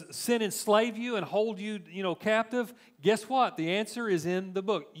 Does sin enslave you and hold you, captive? Guess what? The answer is in the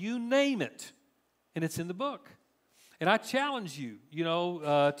book. You name it, and it's in the book. And I challenge you,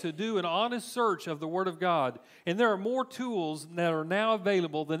 to do an honest search of the Word of God. And there are more tools that are now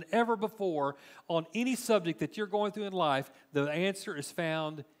available than ever before on any subject that you're going through in life. The answer is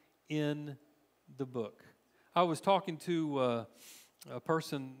found in the book. I was talking to a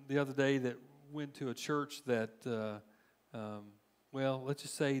person the other day that went to a church that, let's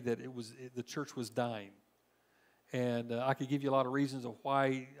just say that the church was dying. And I could give you a lot of reasons of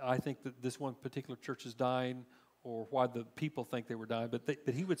why I think that this one particular church is dying, or why the people think they were dying.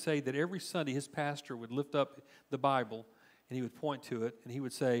 But he would say that every Sunday his pastor would lift up the Bible and he would point to it and he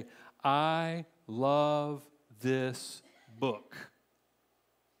would say, "I love this book."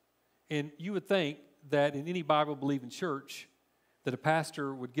 And you would think that in any Bible-believing church that a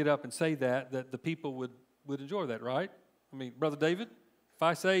pastor would get up and say that the people would enjoy that, right? I mean, Brother David, if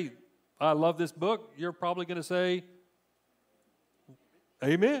I say, "I love this book," you're probably going to say,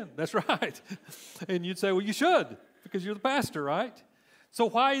 "Amen." That's right. And you'd say, "Well, you should, because you're the pastor," right? So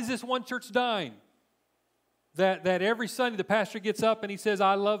why is this one church dying? That every Sunday the pastor gets up and he says,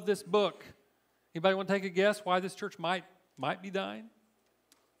 "I love this book." Anybody want to take a guess why this church might be dying?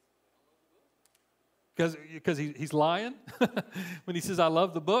 Because he's lying when he says, "I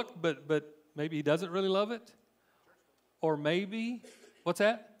love the book," but maybe he doesn't really love it. Or maybe, what's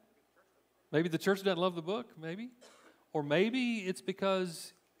that? Maybe the church doesn't love the book, maybe. Or maybe it's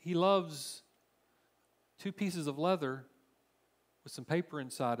because he loves 2 pieces of leather with some paper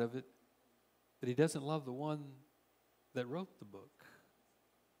inside of it, but he doesn't love the one that wrote the book.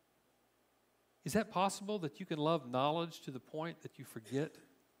 Is that possible, that you can love knowledge to the point that you forget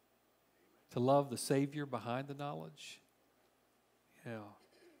to love the Savior behind the knowledge? Yeah.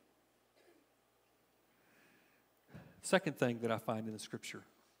 Second thing that I find in the Scripture.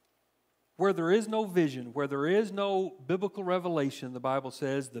 Where there is no vision, where there is no biblical revelation, the Bible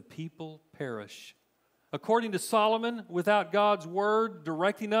says the people perish. According to Solomon, without God's word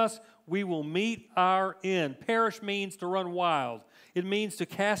directing us, we will meet our end. Perish means to run wild. It means to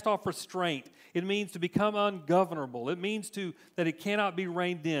cast off restraint. It means to become ungovernable. It means that it cannot be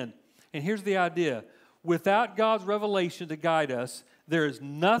reined in. And here's the idea. Without God's revelation to guide us, there is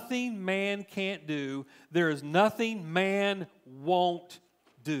nothing man can't do. There is nothing man won't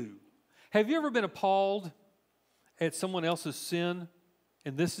do. Have you ever been appalled at someone else's sin?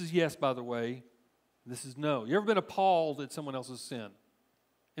 And this is yes, by the way. This is no. You ever been appalled at someone else's sin?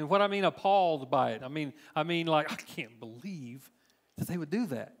 And what I mean appalled by it, I mean like, I can't believe that they would do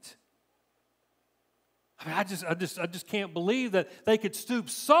that. I just can't believe that they could stoop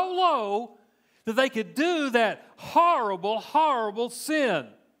so low that they could do that horrible, horrible sin.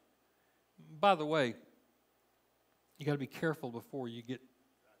 By the way, you got to be careful before you get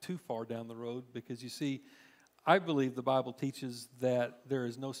too far down the road, because you see, I believe the Bible teaches that there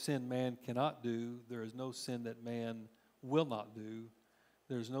is no sin man cannot do. There is no sin that man will not do.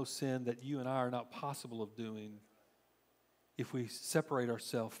 There is no sin that you and I are not possible of doing if we separate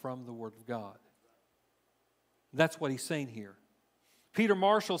ourselves from the Word of God. That's what he's saying here. Peter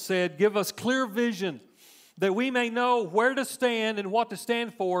Marshall said, "Give us clear vision that we may know where to stand and what to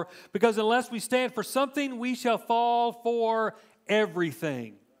stand for, because unless we stand for something, we shall fall for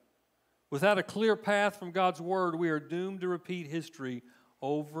everything." Without a clear path from God's Word, we are doomed to repeat history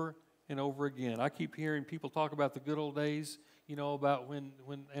over and over again. I keep hearing people talk about the good old days, about when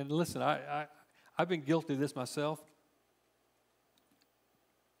and listen, I've been guilty of this myself.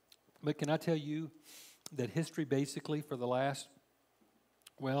 But can I tell you that history basically for the last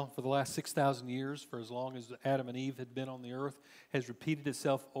 6,000 years, for as long as Adam and Eve had been on the earth, has repeated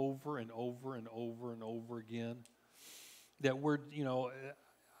itself over and over and over and over again? That we're,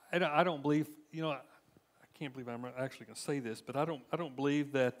 I don't believe, I can't believe I'm actually going to say this, but I don't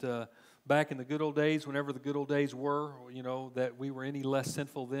believe that back in the good old days, whenever the good old days were, that we were any less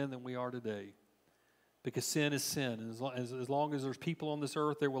sinful then than we are today. Because sin is sin. And as long as there's people on this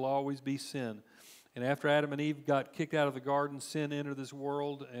earth, there will always be sin. And after Adam and Eve got kicked out of the garden, sin entered this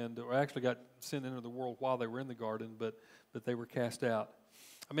world, or actually sin entered the world while they were in the garden, but they were cast out.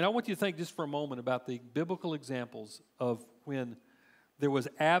 I want you to think just for a moment about the biblical examples of when there was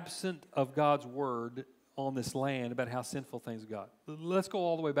absent of God's Word, on this land about how sinful things got. Let's go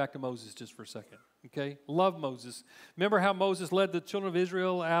all the way back to Moses just for a second, okay? Love Moses. Remember how Moses led the children of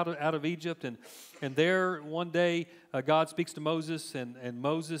Israel out of Egypt, and there one day God speaks to Moses, and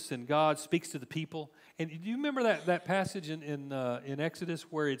Moses and God speaks to the people. And do you remember that passage in Exodus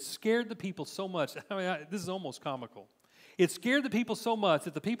where it scared the people so much? I mean, this is almost comical. It scared the people so much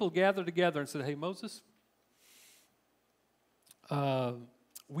that the people gathered together and said, hey, Moses,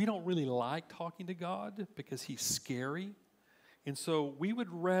 we don't really like talking to God because he's scary. And so we would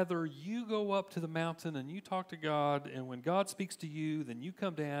rather you go up to the mountain and you talk to God, and when God speaks to you, then you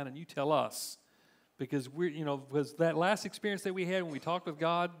come down and you tell us. Because because that last experience that we had when we talked with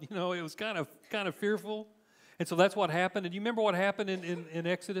God, it was kind of fearful. And so that's what happened. And you remember what happened in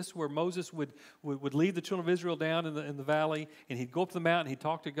Exodus, where Moses would lead the children of Israel down in the valley, and he'd go up to the mountain, he'd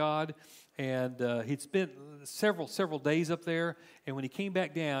talk to God, and he'd spent several days up there. And when he came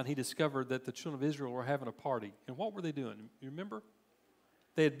back down, he discovered that the children of Israel were having a party. And what were they doing? You remember?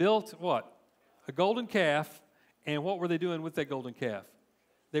 They had built what? A golden calf. And what were they doing with that golden calf?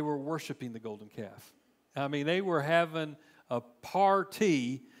 They were worshiping the golden calf. I mean, they were having a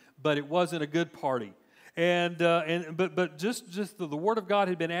party, but it wasn't a good party. But just the word of God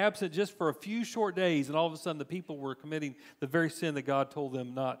had been absent just for a few short days, and all of a sudden the people were committing the very sin that God told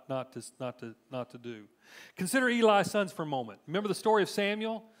them not to do. Consider Eli's sons for a moment. Remember the story of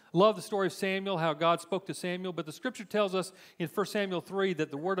Samuel? Love the story of Samuel, how God spoke to Samuel, but the scripture tells us in 1 Samuel 3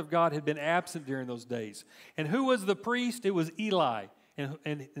 that the word of God had been absent during those days. And who was the priest? It was Eli.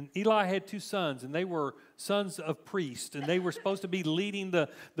 And Eli had two sons, and they were sons of priests, and they were supposed to be leading the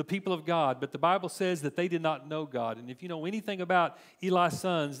people of God. But the Bible says that they did not know God. And if you know anything about Eli's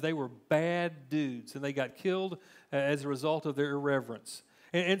sons, they were bad dudes, and they got killed as a result of their irreverence.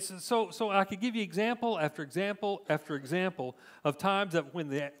 And so I could give you example after example after example of times that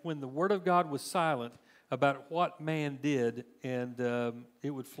when the Word of God was silent about what man did, and it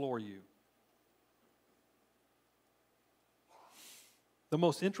would floor you. The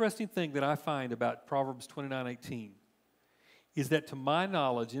most interesting thing that I find about Proverbs 29:18 is that, to my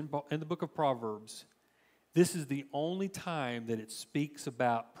knowledge, in the book of Proverbs, this is the only time that it speaks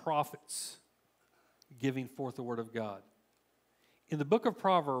about prophets giving forth the word of God. In the book of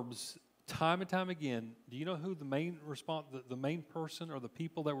Proverbs, time and time again, do you know who the main person or the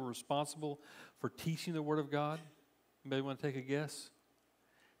people that were responsible for teaching the word of God? Anybody want to take a guess?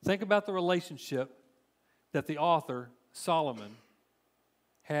 Think about the relationship that the author, Solomon,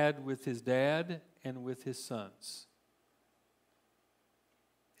 had with his dad and with his sons.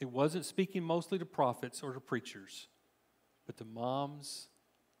 It wasn't speaking mostly to prophets or to preachers, but to moms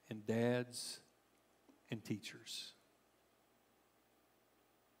and dads and teachers.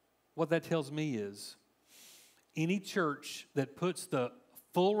 What that tells me is any church that puts the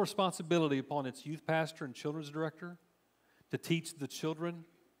full responsibility upon its youth pastor and children's director to teach the children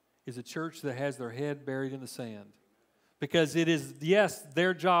is a church that has their head buried in the sand. Because it is, yes,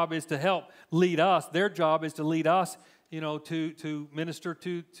 their job is to help lead us. Their job is to lead us, to minister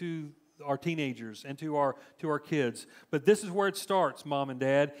to our teenagers and to our kids. But this is where it starts, Mom and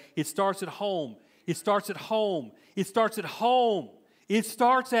Dad. It starts at home. It starts at home. It starts at home. It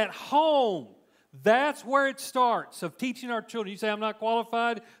starts at home. That's where it starts, of teaching our children. You say, I'm not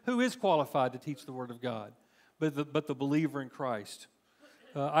qualified. Who is qualified to teach the Word of God? But the believer in Christ.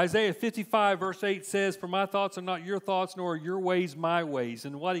 Isaiah 55 verse 8 says, "For my thoughts are not your thoughts, nor are your ways my ways."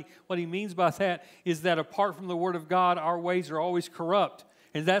 And what he means by that is that apart from the Word of God, our ways are always corrupt.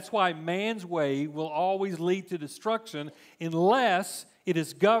 And that's why man's way will always lead to destruction unless it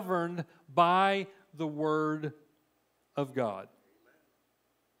is governed by the Word of God.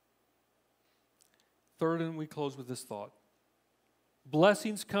 Third, and we close with this thought.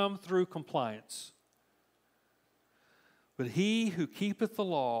 Blessings come through compliance. But he who keepeth the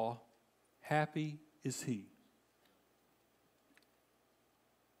law, happy is he.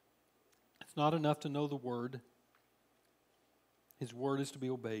 It's not enough to know the Word. His Word is to be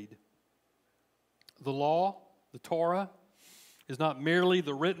obeyed. The law, the Torah, is not merely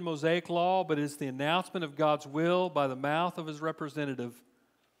the written Mosaic law, but is the announcement of God's will by the mouth of His representative.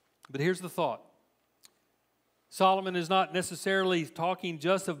 But here's the thought. Solomon is not necessarily talking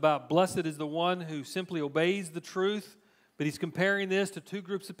just about blessed is the one who simply obeys the truth, but he's comparing this to two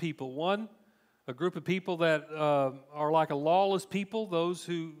groups of people. One, a group of people that are like a lawless people, those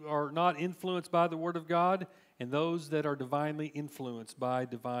who are not influenced by the Word of God, and those that are divinely influenced by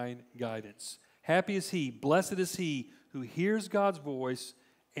divine guidance. Happy is he, blessed is he who hears God's voice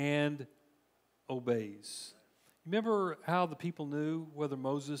and obeys. Remember how the people knew whether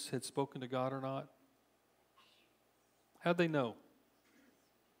Moses had spoken to God or not? How'd they know?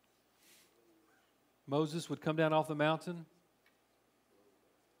 Moses would come down off the mountain,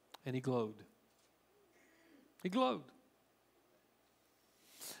 and he glowed. He glowed.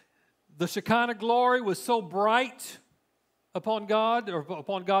 The Shekinah glory was so bright upon God, or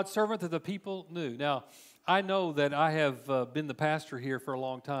upon God's servant, that the people knew. Now, I know that I have been the pastor here for a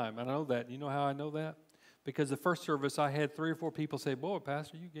long time. I know that. You know how I know that? Because the first service, I had 3 or 4 people say, "Boy,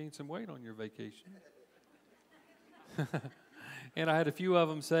 Pastor, you gained some weight on your vacation." And I had a few of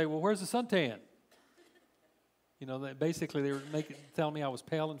them say, "Well, where's the suntan?" You know, basically they were telling me I was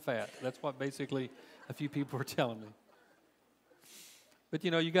pale and fat. That's what basically a few people were telling me. But,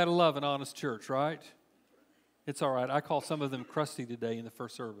 you know, you got to love an honest church, right? It's all right. I call some of them crusty today in the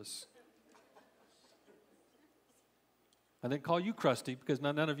first service. I didn't call you crusty because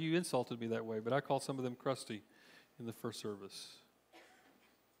none of you insulted me that way, but I call some of them crusty in the first service.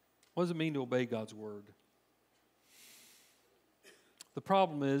 What does it mean to obey God's word? The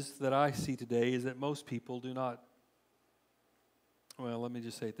problem is that I see today is that most people do not, well, let me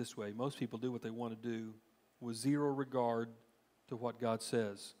just say it this way. Most people do what they want to do with zero regard to what God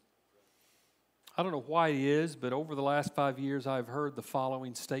says. I don't know why it is, but over the last 5 years, I've heard the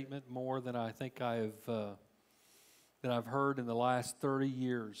following statement more than I think I've heard in the last 30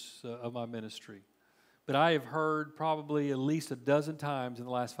 years of my ministry. But I have heard probably at least a dozen times in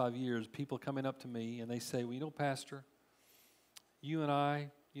the last 5 years people coming up to me and they say, "Well, you know, Pastor, you and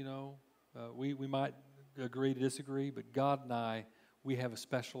I, you know, we might agree to disagree, but God and I, we have a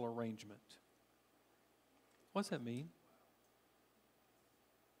special arrangement." What does that mean?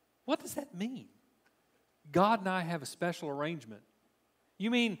 What does that mean? God and I have a special arrangement. You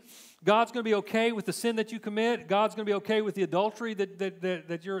mean God's going to be okay with the sin that you commit? God's going to be okay with the adultery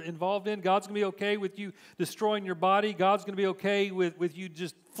that you're involved in? God's going to be okay with you destroying your body? God's going to be okay with you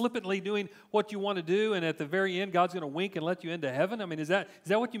just flippantly doing what you want to do, and at the very end, God's going to wink and let you into heaven? I mean, is that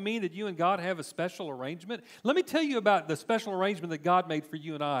what you mean, that you and God have a special arrangement? Let me tell you about the special arrangement that God made for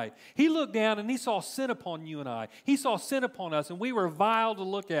you and I. He looked down and He saw sin upon you and I. He saw sin upon us, and we were vile to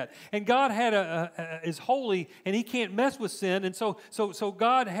look at. And God is holy, and He can't mess with sin, and so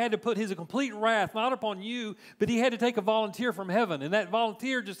God had to put His complete wrath not upon you, but He had to take a volunteer from heaven, and that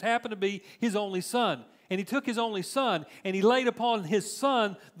volunteer just happened to be His only Son. And He took His only Son, and He laid upon His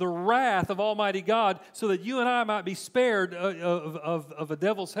Son the wrath of Almighty God so that you and I might be spared of a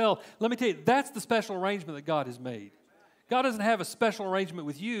devil's hell. Let me tell you, that's the special arrangement that God has made. God doesn't have a special arrangement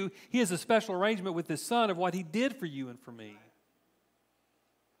with you. He has a special arrangement with His Son of what He did for you and for me.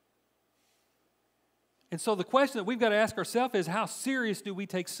 And so the question that we've got to ask ourselves is, how serious do we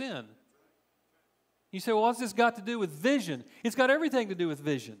take sin? You say, well, what's this got to do with vision? It's got everything to do with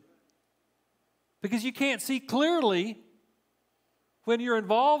vision. Because you can't see clearly when you're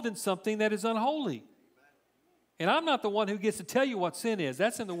involved in something that is unholy. And I'm not the one who gets to tell you what sin is.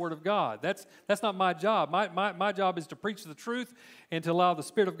 That's in the Word of God. That's not my job. My job is to preach the truth and to allow the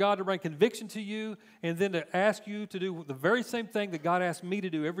Spirit of God to bring conviction to you, and then to ask you to do the very same thing that God asked me to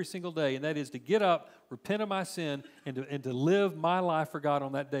do every single day, and that is to get up, repent of my sin, and to live my life for God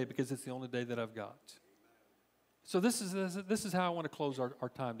on that day, because it's the only day that I've got. So this is how I want to close our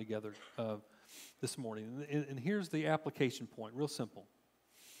time together this morning. And here's the application point, real simple.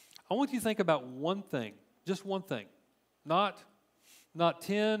 I want you to think about one thing, just one thing. Not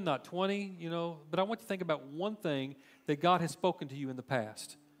 10, not 20, but I want you to think about one thing that God has spoken to you in the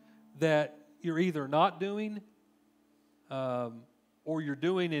past that you're either not doing or you're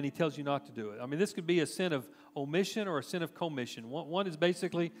doing and He tells you not to do it. I mean, this could be a sin of omission or a sin of commission. One is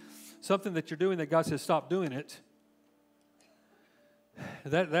basically something that you're doing that God says, stop doing it.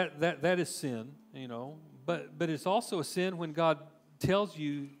 That is sin, but it's also a sin when God tells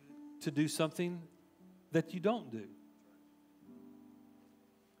you to do something that you don't do.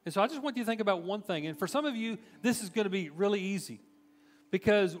 And so I just want you to think about one thing. And for some of you, this is going to be really easy,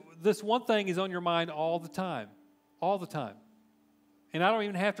 because this one thing is on your mind all the time. All the time. And I don't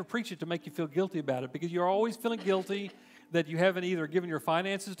even have to preach it to make you feel guilty about it, because you're always feeling guilty that you haven't either given your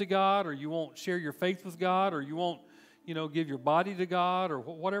finances to God, or you won't share your faith with God, or you won't give your body to God, or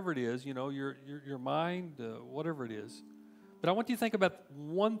whatever it is, your mind, whatever it is. But I want you to think about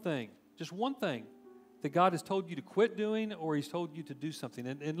one thing, just one thing, that God has told you to quit doing, or He's told you to do something.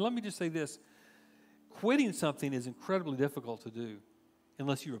 And let me just say this. Quitting something is incredibly difficult to do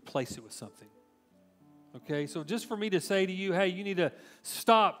unless you replace it with something. Okay? So just for me to say to you, hey, you need to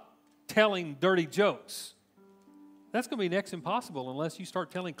stop telling dirty jokes, that's going to be next impossible unless you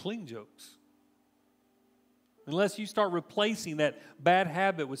start telling clean jokes. Unless you start replacing that bad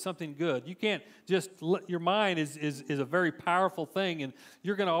habit with something good. You can't just, your mind is a very powerful thing, and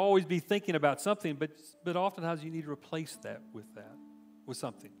you're going to always be thinking about something, but oftentimes you need to replace that with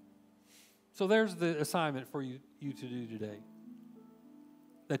something. So there's the assignment for you to do today,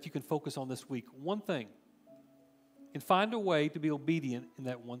 that you can focus on this week. One thing. And find a way to be obedient in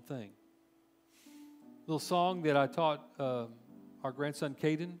that one thing. Little song that I taught our grandson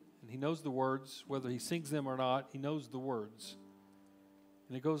Caden, and he knows the words. Whether he sings them or not, he knows the words.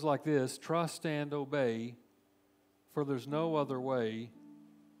 And it goes like this: trust and obey, for there's no other way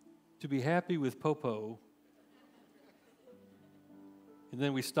to be happy with Popo. And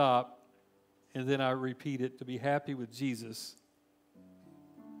then we stop, and then I repeat it: to be happy with Jesus,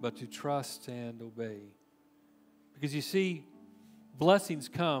 but to trust and obey. Because you see, blessings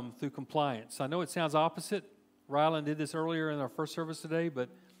come through compliance. I know it sounds opposite. Rylan did this earlier in our first service today, but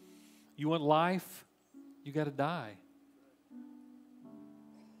you want life, you got to die.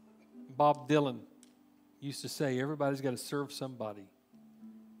 Bob Dylan used to say, everybody's got to serve somebody.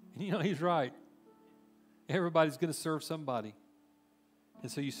 And you know, he's right. Everybody's going to serve somebody.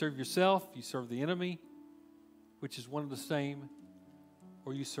 And so you serve yourself, you serve the enemy, which is one of the same,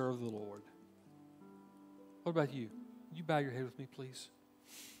 or you serve the Lord. What about you? Would you bow your head with me, please?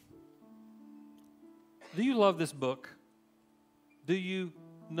 Do you love this book? Do you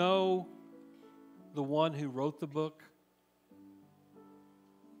know the one who wrote the book?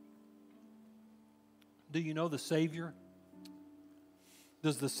 Do you know the Savior?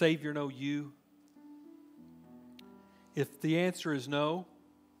 Does the Savior know you? If the answer is no,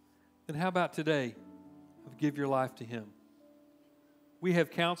 then how about today? Give your life to Him. We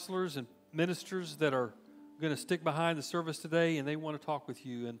have counselors and ministers that are going to stick behind the service today, and they want to talk with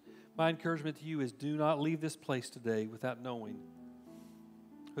you. And my encouragement to you is, do not leave this place today without knowing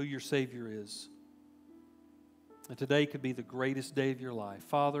who your Savior is. And today could be the greatest day of your life.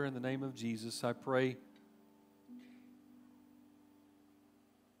 Father, in the name of Jesus, I pray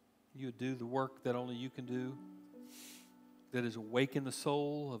you would do the work that only you can do, that is awaken the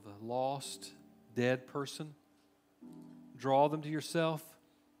soul of a lost, dead person. Draw them to yourself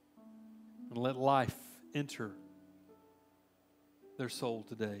and let life enter their soul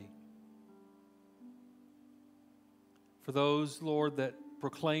today. For those, Lord, that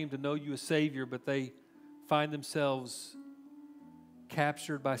proclaim to know you as Savior, but they find themselves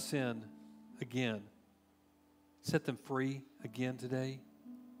captured by sin again, set them free again today.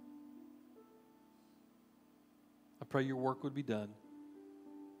 I pray your work would be done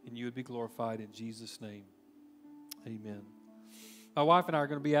and you would be glorified in Jesus' name. Amen. My wife and I are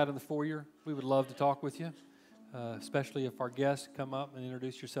going to be out in the foyer. We would love to talk with you, especially if our guests come up and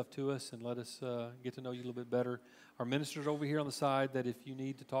introduce yourself to us and let us get to know you a little bit better. Our ministers over here on the side, that if you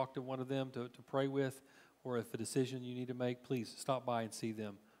need to talk to one of them to pray with, or if a decision you need to make, please stop by and see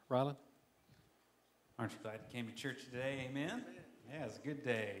them. Rylan? Aren't you glad you came to church today? Amen? Yeah, it's a good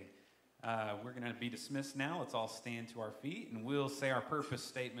day. We're going to be dismissed now. Let's all stand to our feet, and we'll say our purpose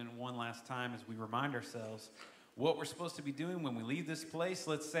statement one last time as we remind ourselves what we're supposed to be doing when we leave this place.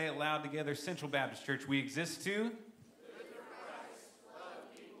 Let's say it loud together. Central Baptist Church, we exist to...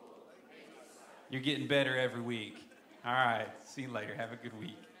 You're getting better every week. All right. See you later. Have a good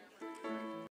week.